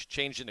changed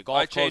into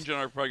golf clothes. I change in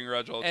our parking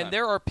garage all the time. And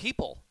there are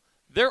people,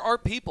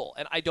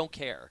 and I don't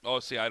care. Oh,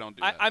 see, I don't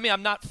do that. I mean,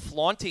 I'm not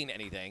flaunting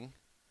anything,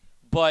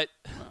 but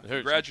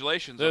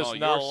congratulations there's on all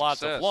not your a lot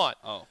success. to flaunt.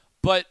 Oh.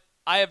 But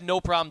I have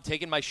no problem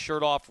taking my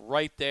shirt off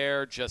right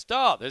there.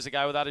 There's a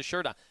guy without his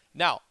shirt on.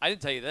 Now, I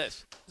didn't tell you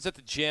this. I was at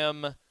the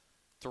gym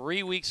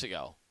 3 weeks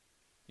ago.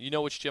 You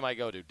know which gym I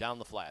go to, down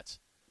the flats.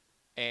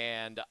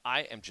 And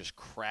I am just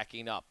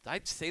cracking up. Did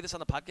I say this on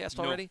the podcast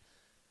already?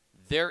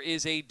 There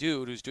is a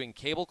dude who's doing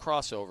cable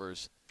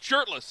crossovers.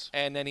 Shirtless.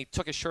 And then he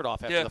took his shirt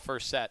off after the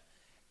first set.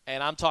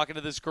 And I'm talking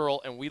to this girl,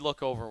 and we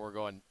look over, and we're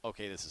going,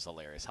 okay, this is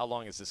hilarious. How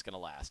long is this going to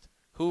last?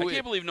 I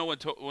can't believe no one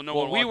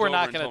we were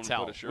not going to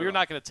tell. We were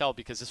not going to tell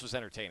because this was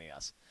entertaining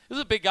us. This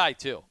was a big guy,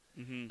 too.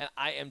 Mm-hmm. And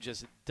I am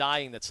just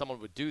dying that someone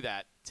would do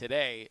that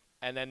today.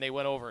 And then they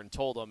went over and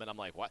told him, and I'm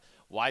like, what?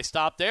 Why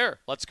stop there?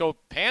 Let's go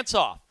pants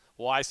off.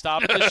 Why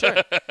stop at the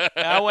shirt?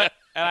 And I went,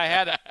 and I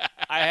had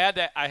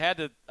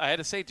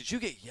to say, did you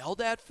get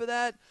yelled at for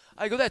that?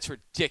 I go, that's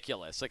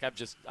ridiculous. Like I'm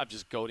just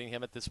goading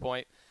him at this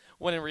point.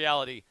 When in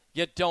reality,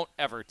 you don't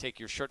ever take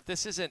your shirt.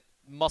 This isn't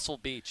Muscle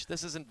Beach.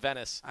 This isn't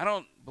Venice. I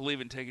don't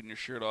believe in taking your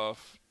shirt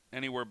off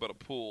anywhere but a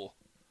pool.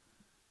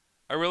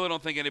 I really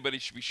don't think anybody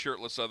should be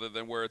shirtless other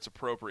than where it's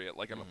appropriate,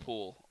 like in a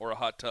pool or a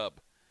hot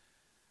tub.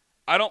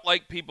 I don't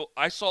like people.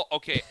 I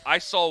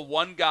saw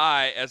one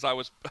guy as I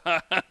was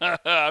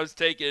I was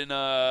taking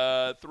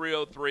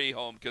 303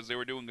 home because they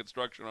were doing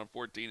construction on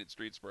 14 at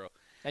Streetsboro.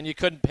 And you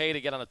couldn't pay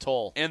to get on a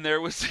toll. And there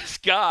was this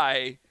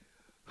guy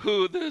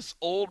this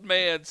old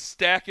man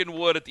stacking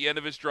wood at the end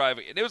of his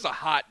driveway. And it was a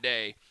hot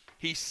day.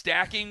 He's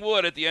stacking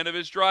wood at the end of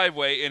his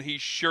driveway, and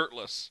he's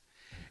shirtless.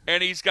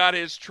 And he's got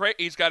his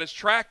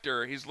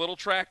tractor, his little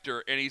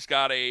tractor, and he's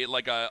got a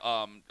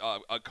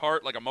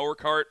cart, like a mower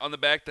cart on the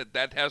back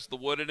that has the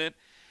wood in it.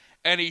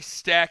 And he's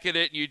stacking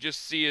it, and you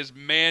just see his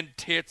man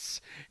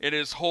tits and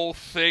his whole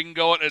thing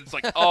going. And it's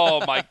like,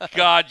 oh, my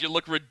God, you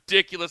look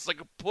ridiculous.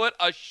 Like, put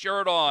a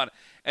shirt on.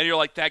 And you're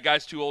like, that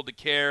guy's too old to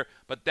care.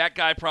 But that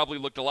guy probably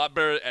looked a lot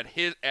better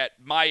at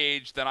my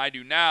age than I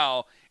do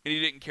now, and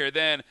he didn't care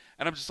then.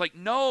 And I'm just like,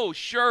 no,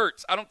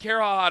 shirts. I don't care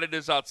how hot it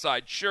is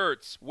outside.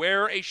 Shirts.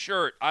 Wear a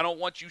shirt. I don't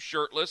want you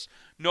shirtless.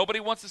 Nobody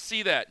wants to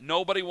see that.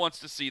 Nobody wants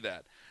to see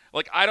that.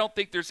 Like, I don't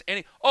think there's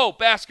any – oh,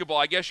 basketball.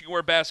 I guess you can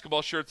wear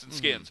basketball shirts and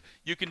skins.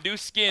 Mm-hmm. You can do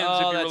skins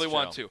if you really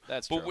want to.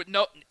 That's but true. With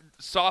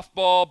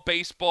softball,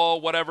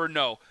 baseball, whatever,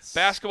 no.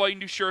 Basketball, you can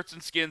do shirts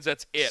and skins.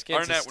 That's it.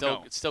 Skins is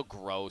still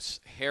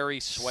gross. Hairy,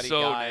 sweaty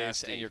guys,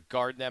 nasty. and you're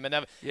guarding them. And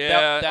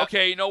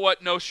okay, you know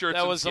what? No shirts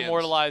and skins. That was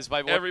immortalized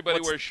by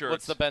everybody wears shirts.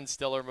 What's the Ben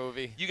Stiller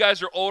movie? You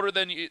guys are older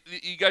than you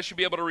guys should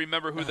be able to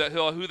remember who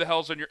the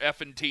hell's on your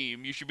effing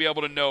team. You should be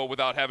able to know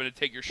without having to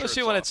take your shirts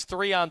Especially when off. it's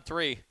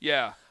 3-on-3.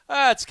 Yeah.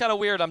 It's kind of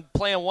weird. I'm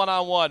playing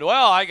 1-on-1.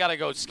 Well, I got to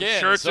go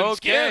skins. Shirts and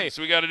okay. skins.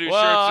 We got to do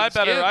well, shirts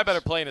and skins. I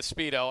better play in a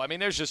Speedo. I mean,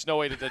 there's just no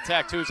way to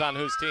detect who's on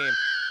whose team.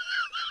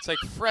 It's like,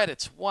 Fred,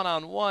 it's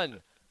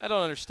 1-on-1. I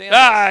don't understand.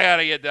 I got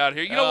to get down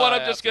here. You know what?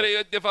 I'm just going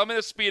to – if I'm in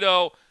a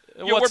Speedo,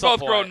 we're both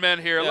grown men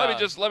here. Yeah. Let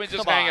me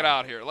just hang it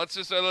out here. Let's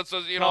just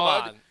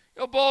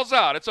balls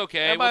out. It's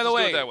okay. And by the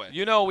way, do it that way.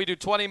 You know we do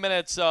 20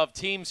 minutes of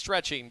team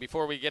stretching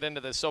before we get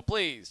into this, so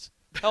please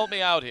help me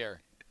out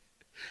here.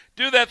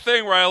 Do that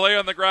thing where I lay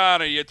on the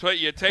ground and you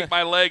take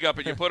my leg up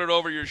and you put it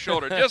over your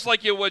shoulder, just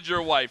like you would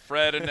your wife,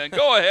 Fred, and then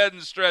go ahead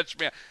and stretch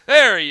me.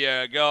 There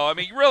you go. I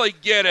mean, really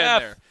get in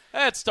there.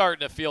 That's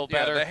starting to feel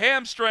better. Yeah, the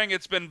hamstring,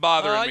 it's been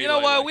bothering me. You know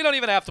lately. what? We don't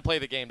even have to play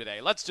the game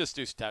today. Let's just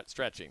do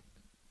stretching.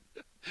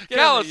 Get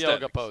into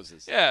yoga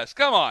poses. Yes,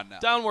 come on now.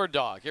 Downward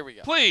dog. Here we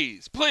go.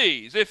 Please,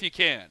 if you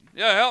can.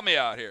 Yeah, help me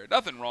out here.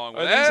 Nothing wrong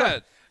with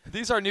that.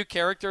 These are new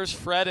characters,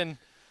 Fred and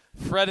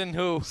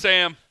who?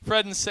 Sam.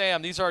 Fred and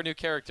Sam. These are our new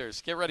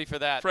characters. Get ready for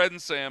that. Fred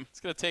and Sam. It's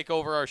going to take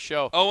over our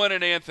show. Owen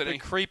and Anthony. The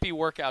creepy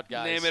workout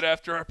guys. Name it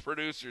after our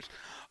producers.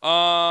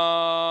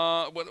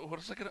 What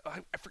was I going to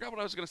 – I forgot what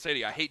I was going to say to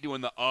you. I hate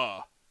doing the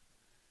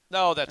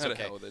No, that's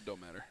okay. Hell with it.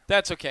 Don't matter.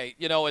 That's okay.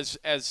 You know,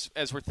 as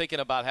we're thinking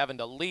about having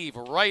to leave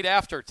right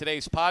after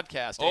today's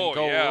podcast and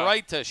go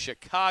right to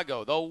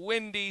Chicago, the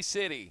Windy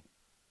City.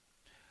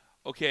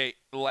 Okay,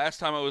 the last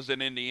time I was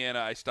in Indiana,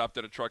 I stopped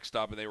at a truck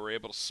stop and they were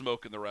able to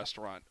smoke in the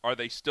restaurant. Are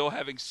they still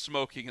having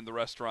smoking in the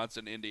restaurants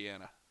in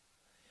Indiana?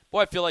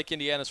 Boy, I feel like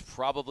Indiana's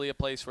probably a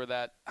place where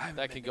that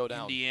can go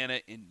down. Indiana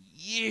in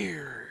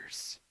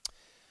years.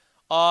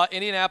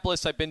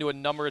 Indianapolis, I've been to a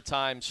number of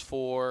times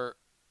for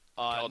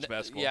college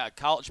basketball. Yeah,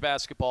 college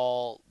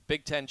basketball,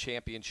 Big Ten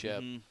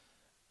championship,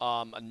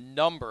 a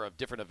number of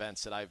different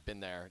events that I've been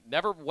there.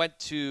 Never went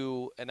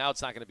to, and now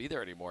it's not going to be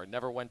there anymore.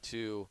 Never went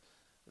to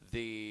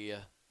the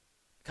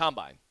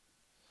Combine.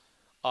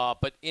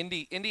 But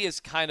Indy is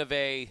kind of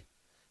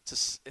it's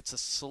a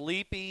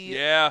sleepy.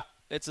 Yeah.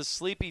 It's a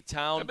sleepy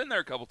town. I've been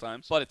there a couple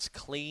times. But it's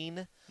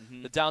clean.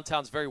 Mm-hmm. The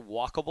downtown's very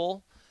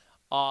walkable,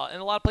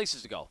 and a lot of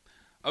places to go.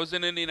 I was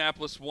in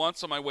Indianapolis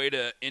once on my way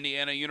to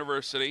Indiana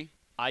University.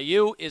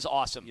 IU is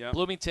awesome. Yep.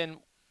 Bloomington,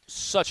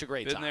 such a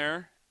great time. Been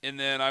there. And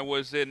then I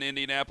was in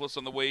Indianapolis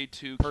on the way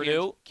to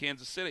Purdue?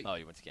 Kansas City. Oh,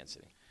 you went to Kansas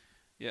City.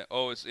 Yeah.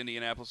 Oh, it's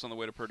Indianapolis on the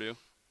way to Purdue.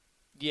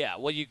 Yeah.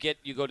 Well, you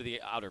go to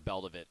the outer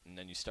belt of it, and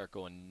then you start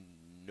going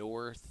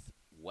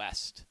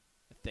northwest,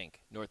 I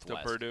think.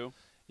 Northwest. To Purdue?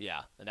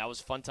 Yeah. And that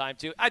was a fun time,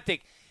 too. I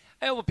think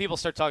when people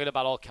start talking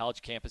about all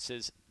college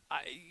campuses,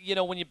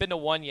 when you've been to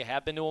one, you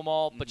have been to them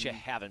all, but you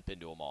haven't been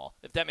to them all,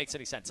 if that makes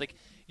any sense. Like,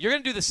 you're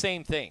going to do the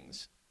same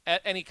things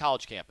at any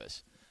college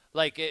campus.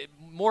 Like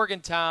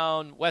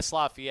Morgantown, West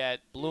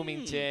Lafayette,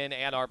 Bloomington,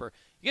 Ann Arbor.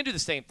 You're going to do the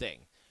same thing.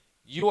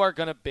 You are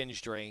going to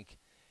binge drink.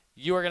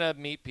 You are going to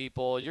meet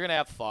people. You're going to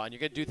have fun. You're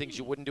going to do things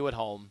you wouldn't do at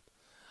home.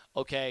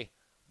 Okay?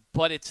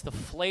 But it's the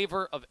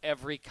flavor of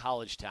every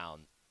college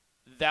town.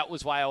 That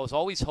was why I was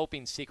always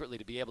hoping secretly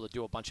to be able to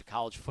do a bunch of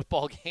college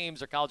football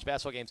games or college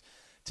basketball games,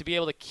 to be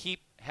able to keep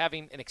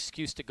having an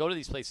excuse to go to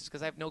these places,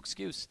 because I have no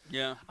excuse.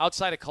 Yeah.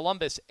 Outside of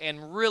Columbus,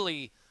 and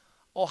really,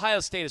 Ohio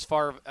State, as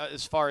far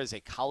as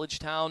a college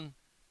town,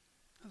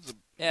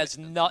 as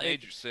not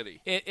major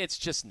city. It's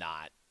just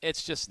not.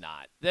 It's just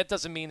not. That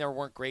doesn't mean there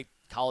weren't great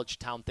college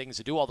town things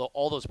to do, although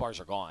all those bars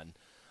are gone.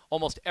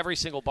 Almost every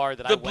single bar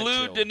that I went to. The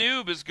Blue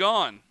Danube is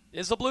gone.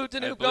 Is the Blue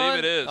Danube gone? I believe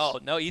it is. Oh,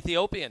 no,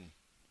 Ethiopian.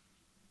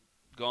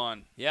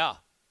 Gone. Yeah.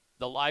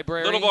 The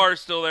library. Little bar is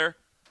still there.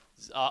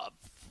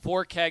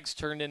 Four Kegs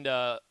turned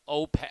into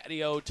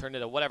Patio, turned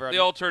into whatever. They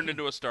all turned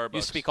into a Starbucks.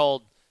 Used to be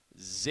called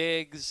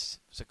Ziggs.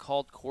 Was it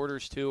called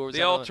Quarters too? Or was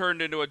they all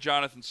turned into a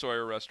Jonathan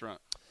Sawyer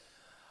restaurant.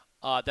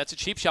 That's a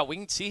cheap shot. We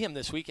can see him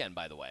this weekend,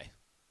 by the way,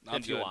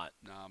 if you want.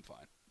 No, I'm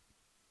fine.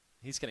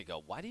 He's going to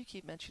go, why do you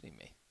keep mentioning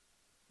me?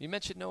 You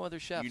mentioned no other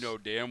chefs. You know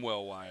damn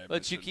well why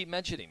But you keep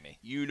mentioning me.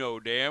 You know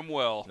damn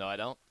well. No, I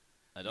don't.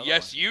 I don't.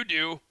 Yes, you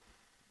do.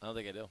 I don't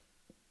think I do.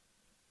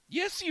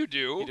 Yes, you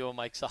do. You do a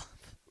mic's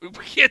off. We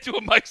can't do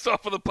a mic's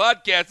off of the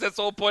podcast. That's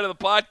the whole point of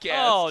the podcast.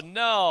 Oh,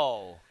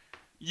 no.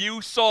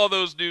 You saw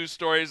those news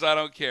stories. I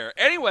don't care.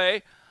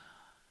 Anyway,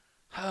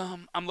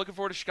 I'm looking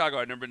forward to Chicago.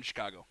 I've never been to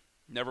Chicago.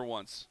 Never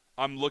once.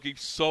 I'm looking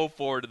so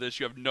forward to this.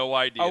 You have no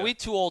idea. Are we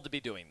too old to be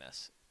doing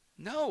this?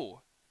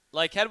 No.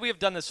 Like, had we have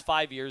done this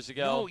 5 years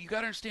ago? No, you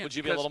got to understand. Would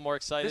you be a little more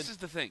excited? This is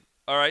the thing.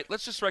 All right,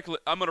 let's just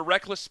I'm going to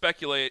reckless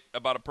speculate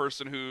about a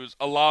person who's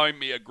allowing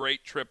me a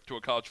great trip to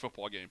a college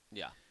football game.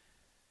 Yeah.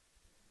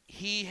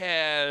 He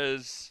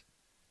has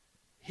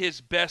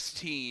his best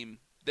team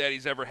that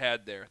he's ever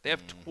had there. They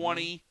have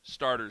 20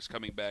 starters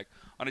coming back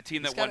on a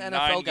team that won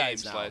 9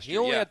 games last year. He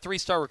only had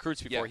 3-star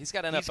recruits before. Yeah. He's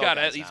got NFL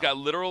guys He's now.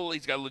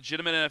 got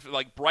legitimate NFL.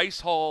 Like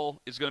Bryce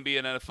Hall is going to be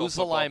an NFL Who's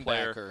the football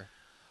linebacker?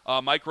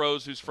 player. Mike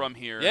Rose, who's from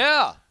here.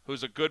 Yeah.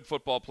 Who's a good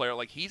football player.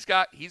 Like he's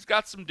got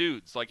some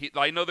dudes. Like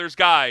I know there's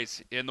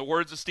guys. In the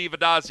words of Steve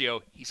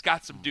Adazio, he's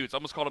got some dudes. I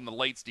almost called him the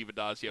late Steve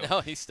Adazio. No,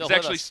 he's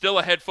actually still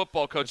a head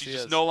football coach. Yes, he's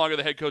just no longer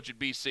the head coach at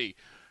BC,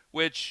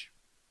 which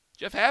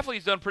Jeff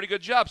Hafley's done a pretty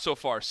good job so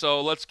far.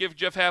 So let's give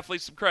Jeff Hafley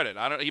some credit.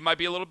 He might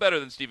be a little better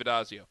than Steve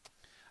Adazio.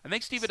 I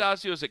think Steve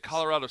Adazio is at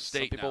Colorado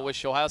State. Some people now.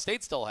 wish Ohio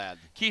State still had.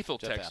 Keith will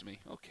text me.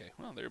 Okay,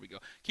 well there we go.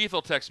 Keith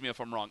will text me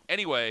if I'm wrong.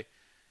 Anyway,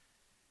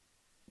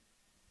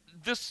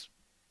 this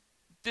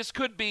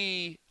could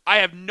be. I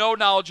have no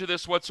knowledge of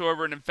this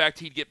whatsoever, and in fact,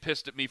 he'd get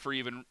pissed at me for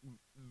even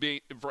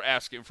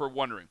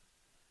wondering.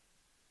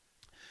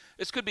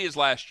 This could be his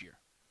last year.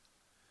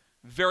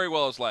 Very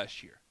well his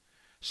last year.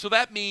 So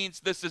that means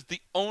this is the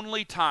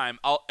only time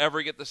I'll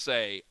ever get to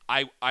say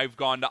I've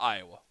gone to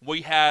Iowa.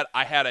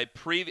 I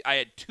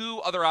had 2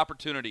 other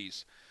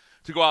opportunities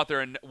to go out there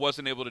and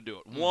wasn't able to do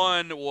it.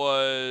 One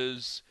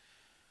was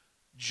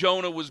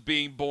Jonah was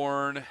being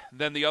born,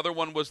 then the other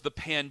one was the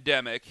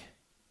pandemic.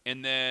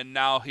 And then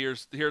now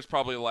here's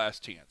probably the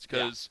last chance.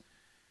 Because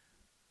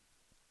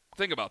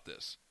think about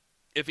this.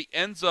 If he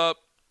ends up,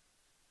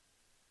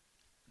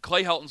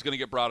 Clay Helton's going to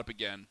get brought up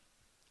again.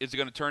 Is he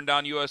going to turn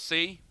down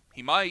USC?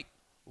 He might.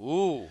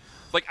 Ooh.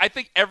 Like, I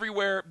think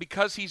everywhere,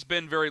 because he's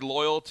been very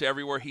loyal to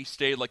everywhere he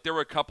stayed, like there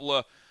were a couple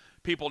of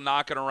people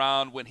knocking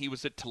around when he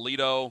was at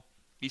Toledo.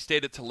 He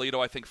stayed at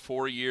Toledo, I think,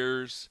 4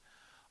 years.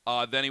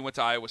 Then he went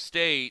to Iowa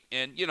State.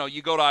 And,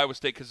 you go to Iowa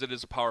State because it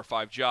is a Power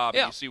 5 job,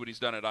 and you see what he's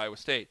done at Iowa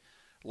State.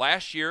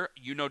 Last year,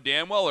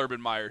 damn well Urban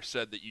Meyer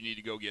said that you need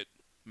to go get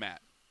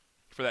Matt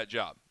for that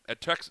job at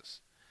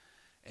Texas.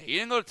 And he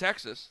didn't go to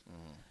Texas.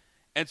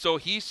 And so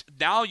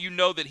now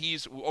that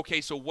he's,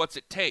 okay, so what's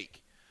it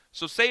take?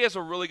 So say he has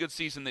a really good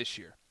season this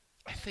year.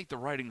 I think the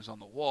writing's on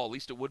the wall. At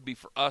least it would be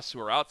for us who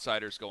are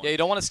outsiders going. Yeah, you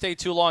don't want to stay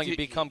too long. You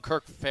become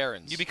Kirk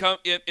Ferentz. You become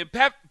 –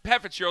 Pat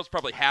Fitzgerald's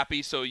probably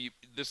happy, so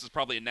this is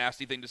probably a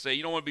nasty thing to say.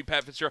 You don't want to be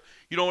Pat Fitzgerald.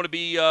 You don't want to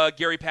be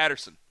Gary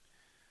Patterson.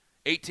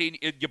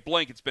 You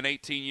blink, it's been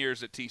 18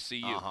 years at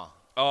TCU.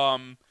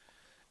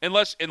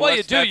 Unless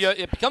you do.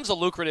 It becomes a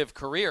lucrative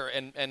career,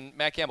 and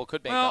Matt Campbell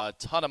could make a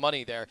ton of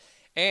money there.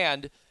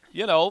 And,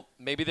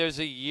 maybe there's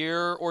a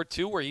year or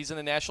 2 where he's in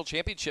the national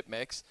championship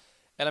mix,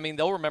 and,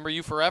 they'll remember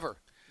you forever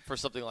for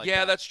something like that.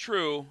 Yeah, that's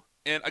true.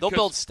 And they'll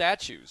build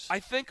statues.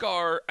 I think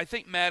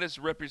Matt is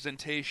a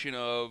representation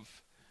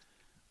of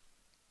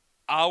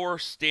our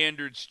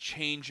standards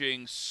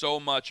changing so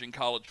much in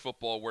college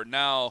football where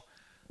now –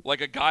 like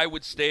a guy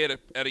would stay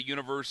at a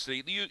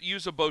university.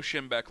 Use a Bo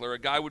Schembechler. A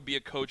guy would be a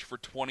coach for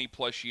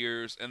 20-plus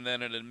years and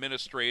then an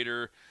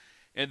administrator,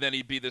 and then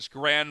he'd be this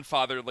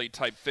grandfatherly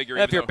type figure.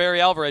 If you're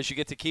Barry Alvarez, you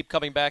get to keep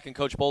coming back and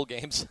coach bowl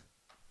games.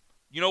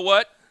 You know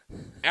what?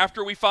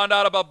 After we found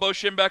out about Bo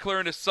Schembechler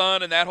and his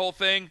son and that whole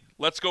thing,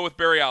 let's go with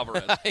Barry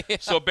Alvarez. Yeah.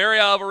 So Barry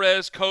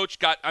Alvarez, coach,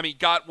 got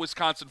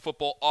Wisconsin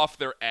football off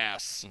their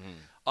ass.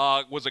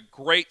 Was a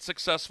great,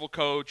 successful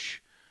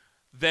coach.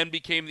 Then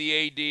became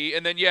the AD,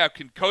 and then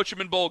can coach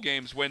them in bowl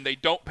games when they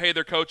don't pay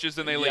their coaches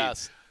and they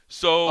leave.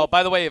 So,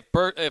 by the way, if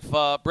Brett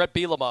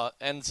Bielema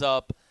ends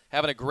up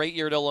having a great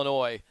year at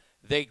Illinois,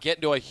 they get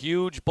into a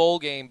huge bowl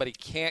game, but he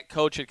can't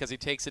coach it because he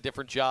takes a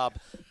different job.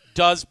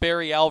 Does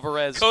Barry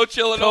Alvarez coach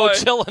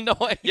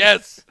Illinois?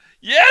 Yes,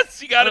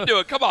 you got to do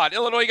it. Come on,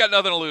 Illinois, you got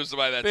nothing to lose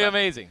by that. Be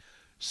amazing.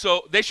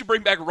 So they should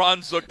bring back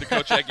Ron Zook to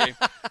coach that game.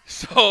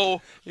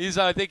 So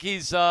I think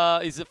he's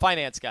a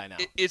finance guy now.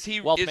 Is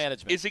he wealth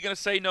management? Is he going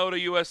to say no to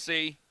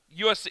USC?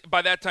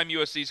 By that time,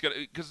 USC's going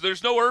to because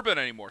there's no Urban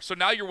anymore. So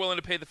now you're willing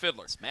to pay the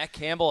fiddler. Is Matt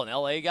Campbell an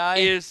LA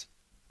guy?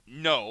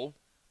 No,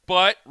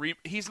 but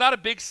he's not a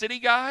big city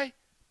guy.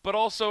 But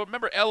also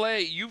remember,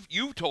 LA.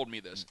 You've told me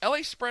this.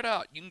 LA spread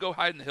out. You can go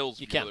hide in the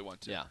hills if you really want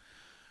to. Yeah.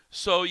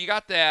 So you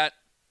got that.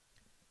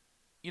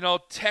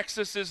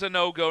 Texas is a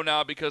no-go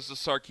now because of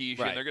Sarkisian.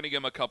 Right. They're going to give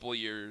him a couple of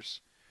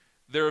years.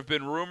 There have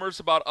been rumors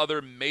about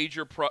other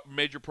major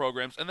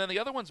programs, and then the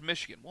other one's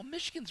Michigan. Well,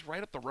 Michigan's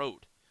right up the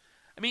road.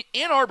 I mean,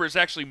 Ann Arbor is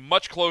actually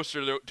much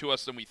closer to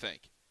us than we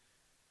think.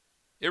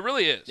 It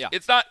really is. Yeah.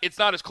 It's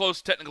not as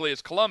close technically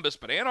as Columbus,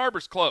 but Ann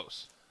Arbor's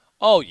close.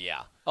 Oh,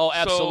 yeah. Oh,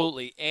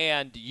 absolutely.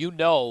 And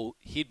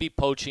he'd be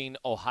poaching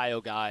Ohio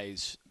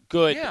guys.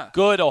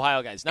 Good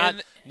Ohio guys.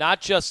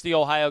 Not just the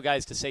Ohio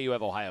guys to say you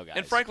have Ohio guys.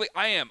 And frankly,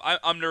 I am.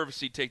 I'm nervous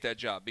he'd take that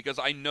job because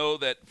I know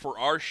that for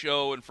our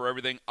show and for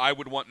everything, I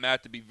would want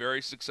Matt to be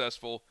very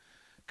successful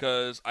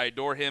because I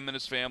adore him and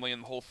his family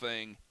and the whole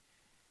thing.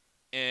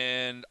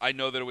 And I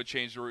know that it would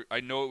change.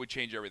 I know it would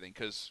change everything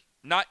because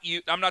not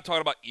you. I'm not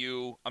talking about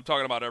you. I'm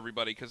talking about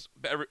everybody because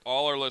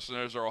all our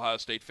listeners are Ohio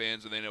State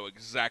fans and they know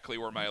exactly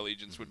where my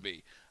allegiance would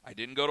be. I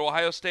didn't go to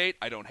Ohio State.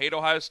 I don't hate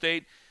Ohio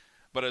State.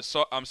 But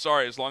I'm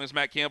sorry, as long as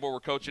Matt Campbell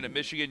were coaching at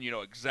Michigan, you know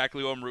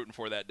exactly who I'm rooting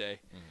for that day.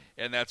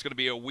 And that's going to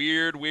be a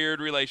weird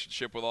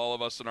relationship with all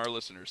of us and our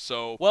listeners.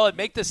 So, well, it'd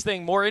make this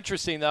thing more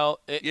interesting, though.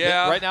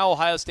 Right now,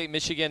 Ohio State,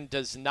 Michigan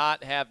does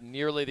not have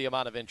nearly the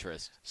amount of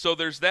interest. So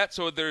there's that.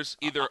 So there's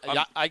either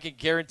I can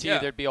guarantee you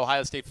there'd be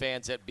Ohio State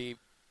fans that'd be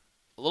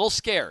a little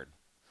scared.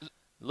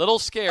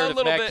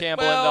 If Matt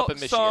Campbell ended up in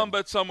Michigan.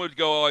 But some would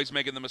go, he's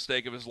making the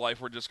mistake of his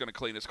life. We're just going to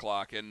clean his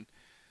clock. And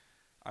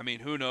I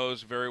mean, who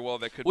knows? Very well,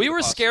 that could be. We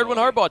were scared when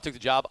Harbaugh took the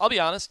job. I'll be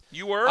honest.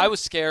 You were? I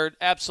was scared.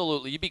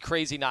 Absolutely. You'd be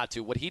crazy not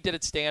to. What he did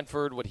at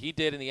Stanford, what he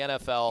did in the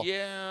NFL.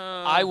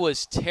 Yeah. I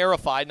was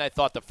terrified, and I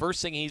thought the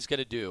first thing he's going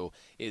to do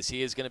is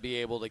he is going to be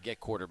able to get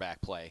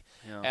quarterback play.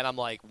 Yeah. And I'm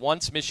like,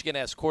 once Michigan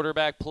has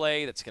quarterback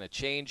play, that's going to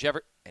change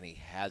and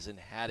he hasn't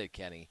had it,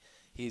 Kenny.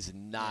 He's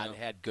not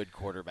had good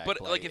quarterback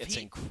play. Like it's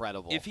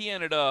incredible. If he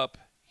ended up,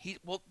 he's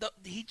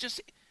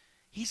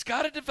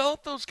got to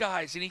develop those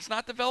guys, and he's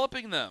not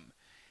developing them.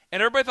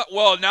 And everybody thought,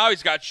 well, now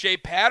he's got Shea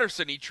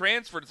Patterson. He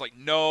transferred. It's like,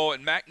 no.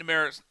 And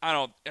McNamara,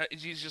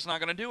 he's just not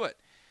going to do it.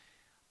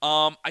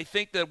 I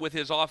think that with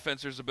his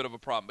offense, there's a bit of a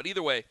problem. But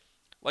either way,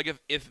 like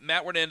if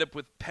Matt were to end up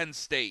with Penn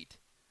State,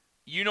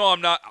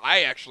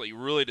 I actually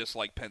really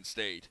dislike Penn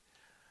State.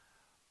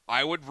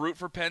 I would root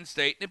for Penn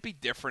State, and it'd be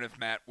different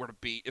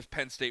if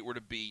Penn State were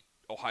to beat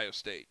Ohio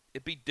State.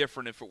 It'd be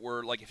different if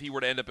he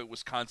were to end up at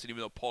Wisconsin,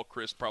 even though Paul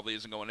Chryst probably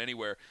isn't going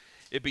anywhere.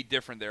 It'd be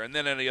different there. And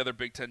then any other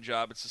Big Ten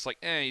job, it's just like,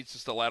 it's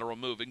just a lateral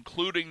move,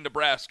 including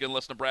Nebraska,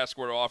 unless Nebraska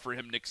were to offer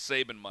him Nick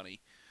Saban money,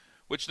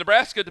 which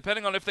Nebraska,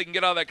 depending on if they can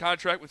get out of that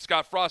contract with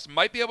Scott Frost,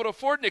 might be able to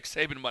afford Nick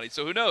Saban money.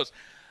 So who knows?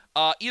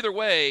 Either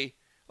way,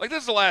 this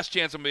is the last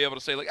chance I'm going to be able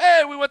to say,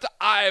 hey, we went to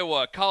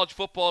Iowa, college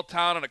football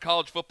town on a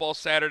college football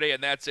Saturday,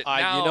 and that's it.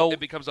 Now it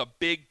becomes a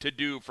big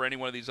to-do for any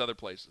one of these other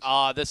places.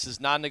 This is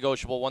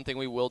non-negotiable. One thing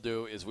we will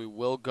do is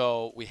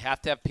we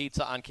have to have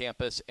pizza on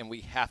campus, and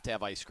we have to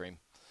have ice cream.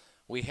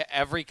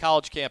 Every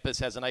college campus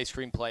has an ice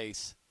cream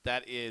place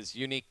that is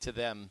unique to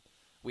them.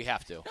 We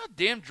have to. You know how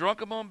damn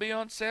drunk I'm going to be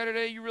on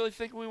Saturday? You really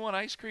think we want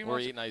ice cream? We're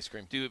eating ice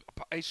cream. Dude,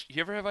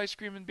 you ever have ice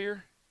cream and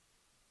beer?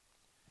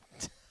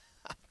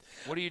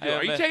 What are you doing?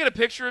 Are you taking a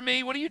picture of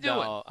me? What are you doing?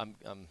 No, I'm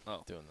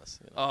doing this.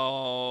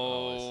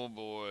 Oh,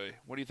 boy.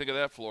 What do you think of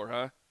that floor,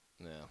 huh?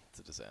 Yeah, it's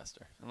a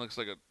disaster. It looks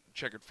like a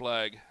checkered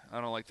flag. I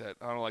don't like that.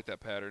 I don't like that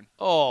pattern.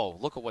 Oh,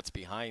 look at what's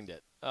behind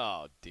it.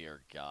 Oh,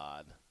 dear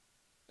God.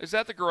 Is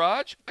that the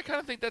garage? I kind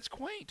of think that's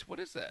quaint. What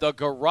is that? The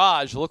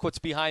garage. Look what's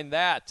behind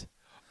that.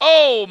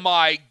 Oh,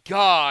 my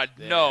God.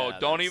 Yeah, no,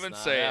 don't even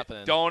say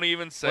it. Don't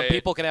even say it. When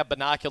people can have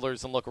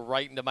binoculars and look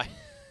right into my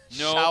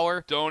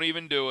shower. Don't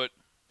even do it.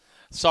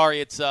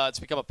 Sorry, it's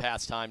become a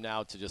pastime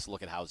now to just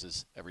look at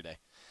houses every day.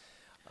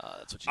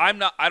 That's what you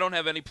do. I don't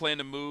have any plan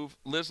to move.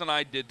 Liz and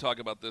I did talk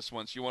about this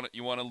once. You want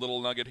a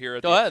little nugget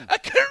here? Go ahead. A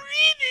Korean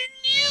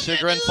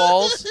Chagrin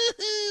Falls?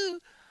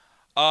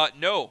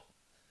 No.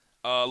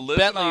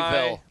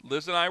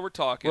 Liz and I were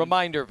talking.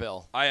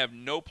 Reminderville. I have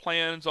no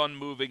plans on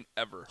moving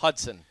ever.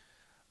 Hudson.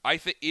 I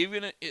think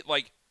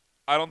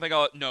I don't think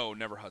no,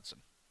 never Hudson.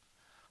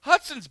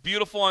 Hudson's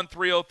beautiful on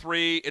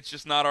 303. It's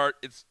just not art.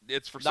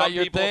 It's for some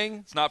people. Thing?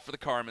 It's not for the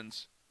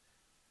Carmens.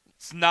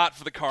 It's not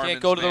for the Carmens.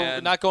 Can't go to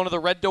not going to the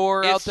Red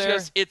Door out there.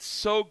 It's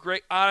so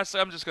great.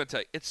 Honestly, I'm just going to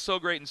tell you, it's so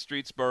great in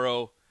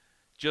Streetsboro,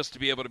 just to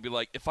be able to be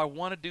like, if I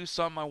want to do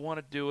something, I want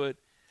to do it,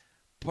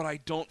 but I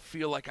don't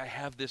feel like I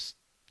have this.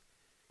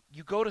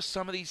 You go to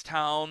some of these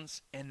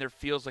towns, and there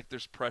feels like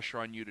there's pressure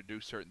on you to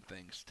do certain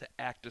things, to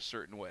act a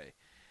certain way.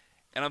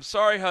 And I'm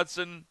sorry,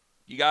 Hudson.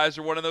 You guys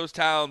are one of those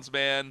towns,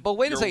 man. But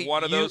wait a second. You're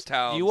one of those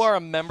towns. You are a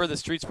member of the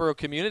Streetsboro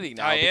community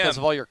now because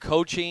of all your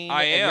coaching.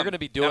 I am. And you're going to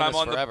be doing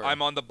this forever.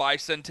 I'm on the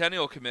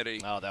Bicentennial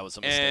Committee. Oh, that was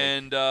a mistake.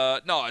 And,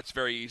 no, it's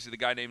very easy. The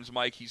guy name's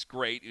Mike. He's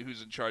great.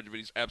 Who's in charge of it.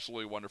 He's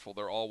absolutely wonderful.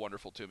 They're all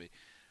wonderful to me.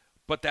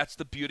 But that's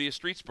the beauty of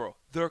Streetsboro.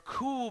 They're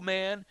cool,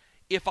 man.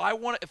 If I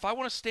want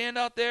to stand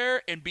out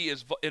there and be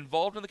as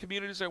involved in the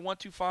community as I want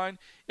to, fine.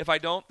 If I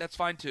don't, that's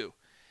fine too.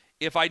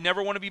 If I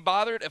never want to be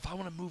bothered, if I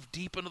want to move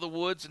deep into the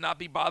woods and not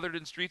be bothered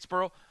in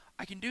Streetsboro,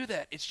 I can do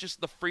that. It's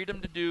just the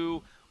freedom to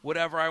do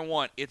whatever I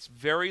want. It's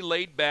very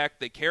laid back.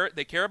 They care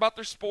about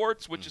their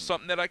sports, which is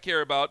something that I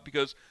care about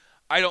because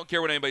I don't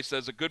care what anybody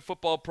says. A good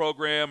football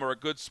program or a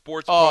good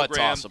sports program. It's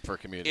awesome for a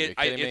community.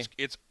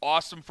 It's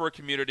awesome for a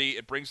community.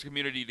 It brings the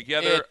community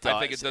together. It does. I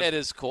think it does. It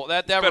is cool.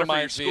 That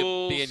reminds me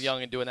of being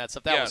young and doing that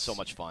stuff. That was so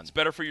much fun. It's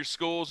better for your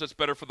schools. It's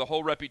better for the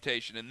whole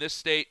reputation. In this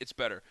state, it's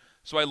better.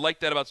 So I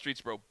like that about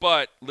Streetsboro.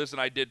 But, Liz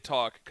and I did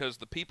talk because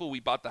the people we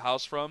bought the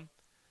house from,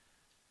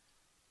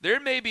 there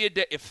may be a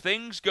day, if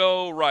things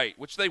go right,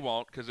 which they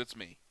won't because it's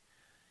me.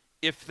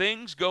 If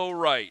things go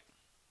right,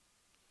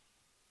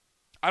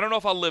 I don't know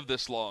if I'll live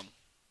this long.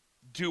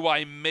 Do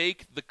I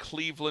make the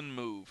Cleveland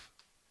move?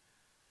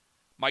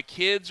 My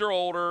kids are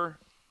older.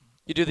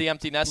 You do the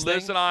empty nest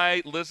Liz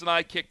thing? Liz and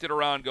I kicked it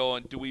around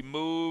going, do we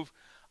move?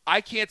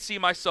 I can't see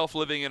myself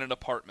living in an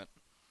apartment.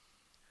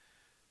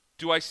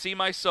 Do I see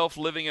myself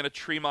living in a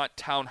Tremont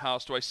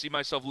townhouse? Do I see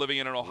myself living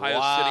in an Ohio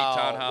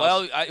City townhouse?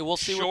 Well, we'll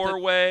see.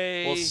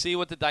 We'll see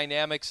what the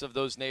dynamics of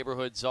those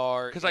neighborhoods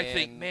are. Because I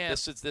think, man,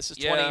 this is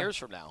 20 years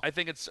from now. I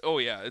think it's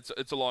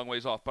a long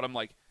ways off. But I'm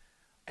like,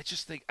 I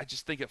just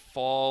think at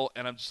fall,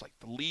 and I'm just like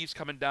the leaves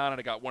coming down, and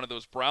I got one of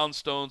those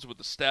brownstones with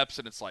the steps,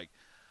 and it's like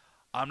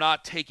I'm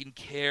not taking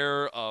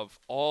care of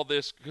all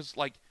this because,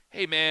 like,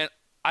 hey man,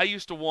 I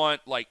used to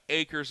want like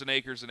acres and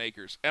acres and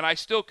acres, and I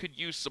still could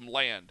use some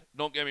land.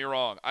 Don't get me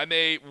wrong. I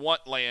may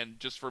want land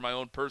just for my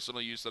own personal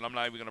use that I'm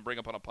not even going to bring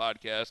up on a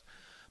podcast,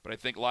 but I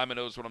think Lima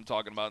knows what I'm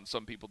talking about, and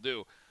some people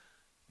do.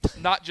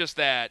 Not just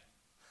that.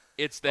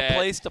 It's that a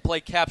place to play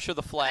capture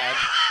the flag,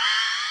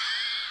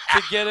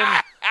 to get in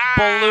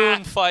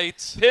balloon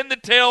fights. Pin the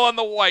tail on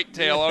the white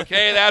tail,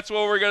 okay? That's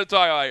what we're going to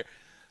talk about here.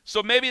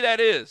 So maybe that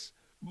is.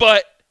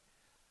 But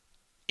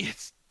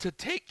it's to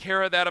take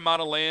care of that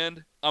amount of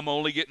land. I'm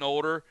only getting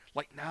older.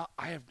 Like now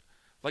I have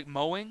like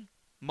mowing.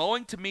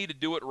 Mowing to me to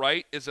do it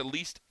right is at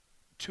least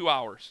 2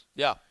 hours.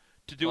 Yeah.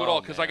 To do it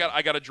all because I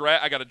got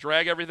to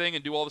drag everything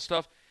and do all the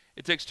stuff.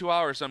 It takes 2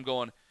 hours. I'm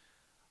going.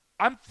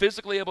 I'm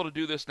physically able to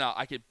do this now.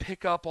 I can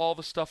pick up all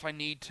the stuff I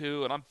need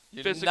to, and I'm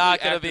physically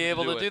not going to be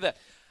able to do that.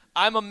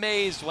 I'm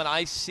amazed when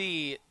I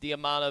see the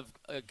amount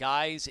of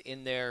guys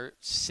in their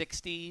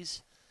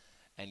 60s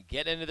and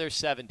get into their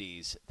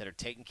 70s that are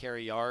taking care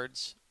of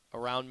yards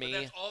around me. But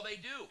that's all they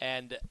do.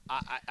 And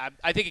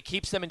I think it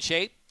keeps them in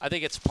shape. I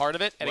think it's part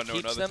of it, and it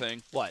keeps them.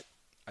 Thing? What?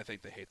 I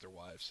think they hate their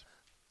wives.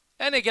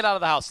 And they get out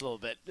of the house a little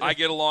bit. I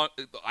get along.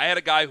 I had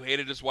a guy who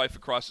hated his wife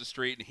across the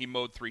street, and he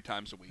mowed 3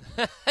 times a week.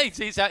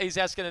 He's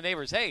asking the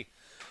neighbors, "Hey,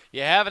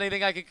 you have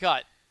anything I can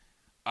cut?"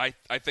 I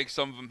think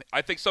some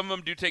of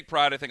them do take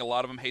pride. I think a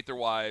lot of them hate their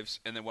wives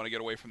and then want to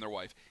get away from their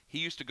wife. He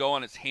used to go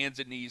on his hands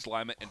and knees,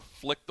 Lima, and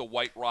flick the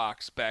white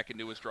rocks back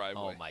into his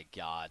driveway. Oh my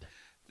God!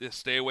 To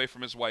stay away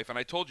from his wife. And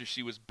I told you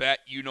she was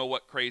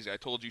crazy. I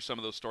told you some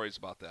of those stories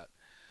about that.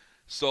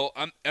 So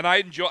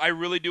I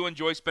really do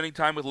enjoy spending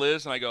time with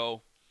Liz. And I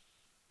go,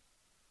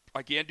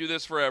 I can't do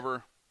this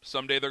forever.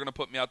 Someday they're going to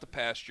put me out to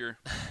pasture.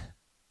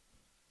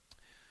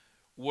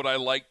 Would I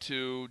like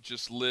to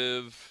just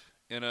live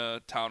in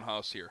a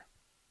townhouse here?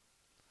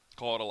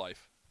 Call it a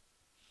life.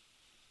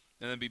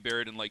 And then be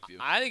buried in Lakeview.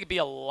 I think it'd be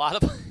a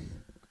lot of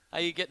 – how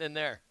you getting in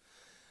there?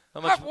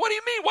 What do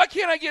you mean? Why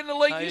can't I get into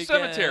Lakeview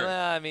Cemetery?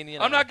 I mean, you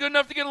know. I'm not good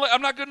enough to get.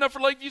 I'm not good enough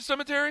for Lakeview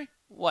Cemetery.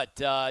 What?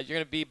 You're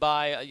going to be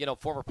by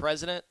former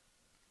president?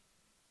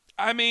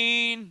 I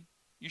mean,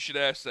 you should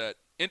ask that.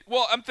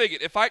 Well, I'm thinking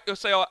if I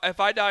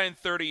die in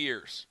 30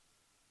 years,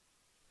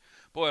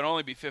 boy, I'd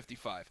only be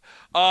 55.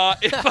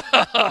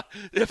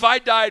 If I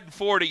died in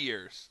 40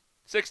 years,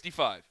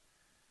 65,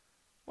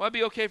 will I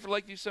be okay for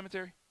Lakeview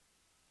Cemetery?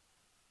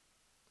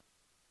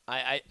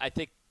 I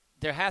think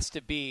there has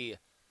to be.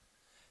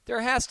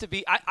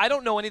 I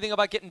don't know anything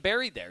about getting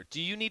buried there.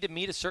 Do you need to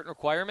meet a certain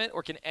requirement,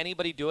 or can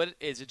anybody do it?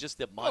 Is it just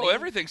the money? Oh,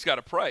 everything's got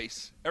a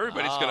price.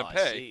 Everybody's going to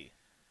pay. I see.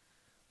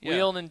 Yeah.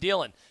 Wheeling and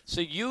dealing.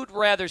 So you'd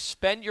rather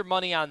spend your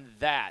money on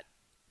that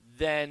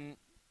than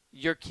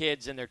your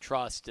kids and their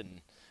trust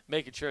and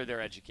making sure they're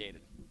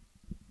educated.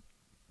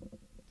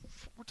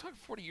 We're talking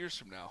 40 years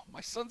from now. My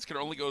sons can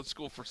only go to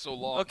school for so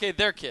long. Okay,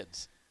 they're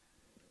kids.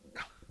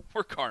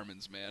 We're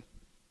Carmen's, man.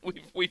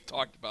 We've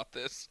talked about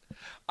this.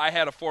 I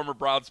had a former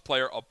Browns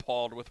player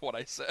appalled with what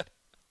I said.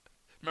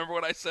 Remember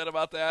what I said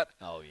about that?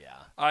 Oh yeah.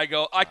 I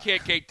go, I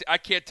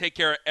can't take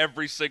care of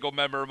every single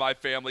member of my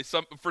family.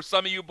 For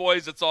some of you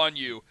boys, it's on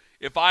you.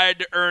 If I had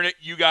to earn it,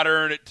 you got to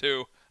earn it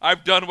too.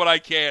 I've done what I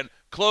can.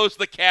 Close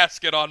the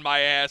casket on my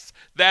ass.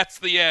 That's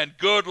the end.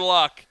 Good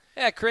luck.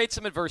 Yeah, create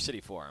some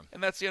adversity for him.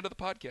 And that's the end of the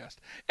podcast.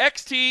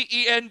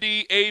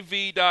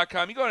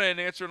 XTENDAV.com. You go ahead and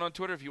answer it on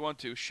Twitter if you want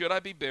to. Should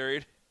I be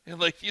buried in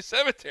Lakeview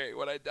Cemetery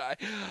when I die?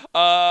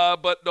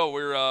 But no,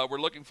 we're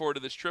looking forward to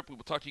this trip. We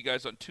will talk to you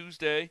guys on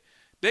Tuesday.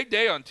 Big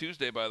day on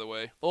Tuesday, by the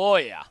way. Oh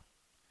yeah.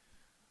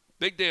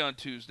 Big day on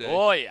Tuesday.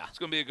 Oh yeah. It's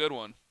gonna be a good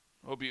one.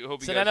 Hope you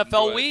it's guys an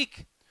NFL enjoy week.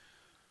 It.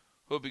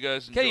 Hope you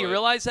guys enjoy. Okay, you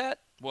realize that?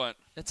 What?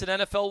 It's an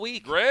NFL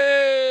week.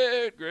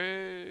 Great.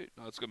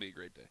 No, it's gonna be a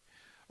great day.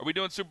 Are we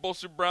doing Super Bowl,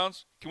 Super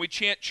Browns? Can we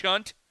chant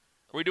chunt?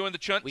 Are we doing the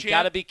chunt chant? We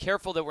got to be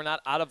careful that we're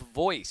not out of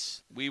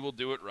voice. We will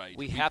do it right.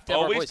 We've have to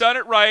have our voice. Always done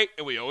it right,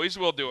 and we always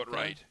will do it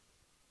right.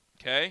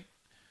 Okay?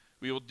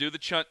 We will do the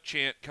chunt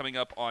chant coming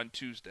up on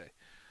Tuesday.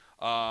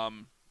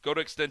 Go to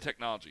Extend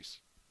Technologies.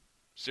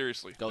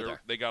 Seriously. Go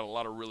there. They got a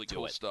lot of really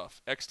cool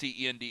stuff.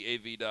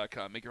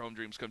 XTENDAV.com. Make your home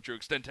dreams come true.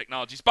 Extend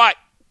Technologies. Bye.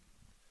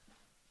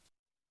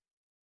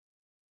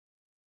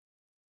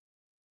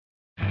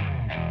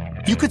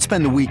 You could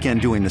spend the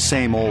weekend doing the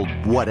same old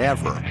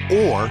whatever,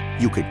 or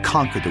you could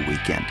conquer the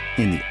weekend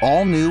in the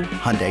all-new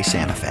Hyundai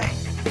Santa Fe.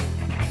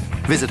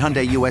 Visit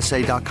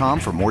HyundaiUSA.com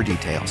for more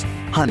details.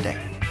 Hyundai,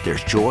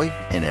 there's joy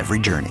in every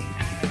journey.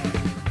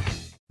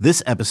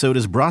 This episode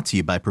is brought to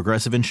you by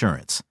Progressive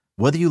Insurance.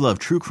 Whether you love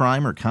true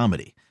crime or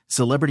comedy,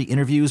 celebrity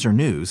interviews or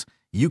news,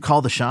 you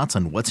call the shots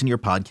on what's in your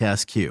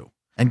podcast queue.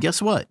 And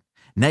guess what?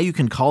 Now you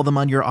can call them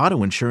on your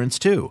auto insurance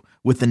too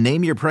with the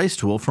Name Your Price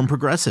tool from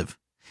Progressive.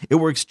 It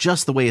works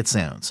just the way it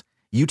sounds.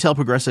 You tell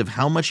Progressive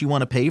how much you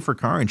want to pay for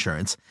car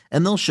insurance,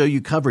 and they'll show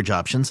you coverage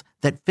options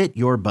that fit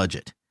your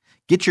budget.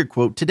 Get your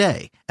quote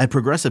today at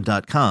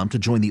Progressive.com to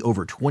join the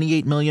over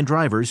 28 million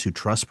drivers who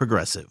trust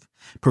Progressive.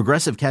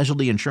 Progressive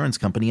Casualty Insurance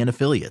Company and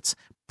Affiliates.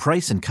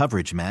 Price and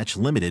coverage match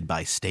limited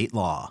by state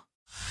law.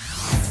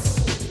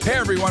 Hey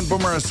everyone,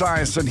 Boomer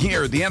Esiason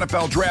here. The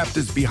NFL Draft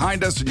is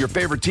behind us and your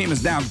favorite team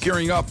is now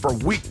gearing up for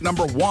week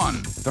number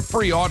 1. The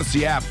free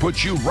Odyssey app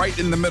puts you right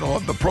in the middle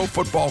of the pro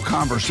football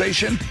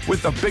conversation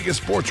with the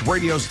biggest sports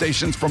radio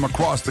stations from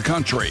across the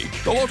country.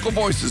 The local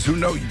voices who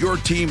know your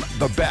team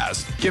the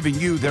best, giving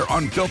you their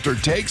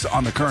unfiltered takes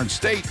on the current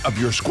state of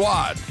your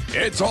squad.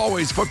 It's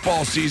always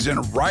football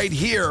season right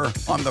here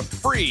on the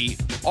free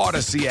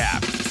Odyssey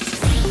app.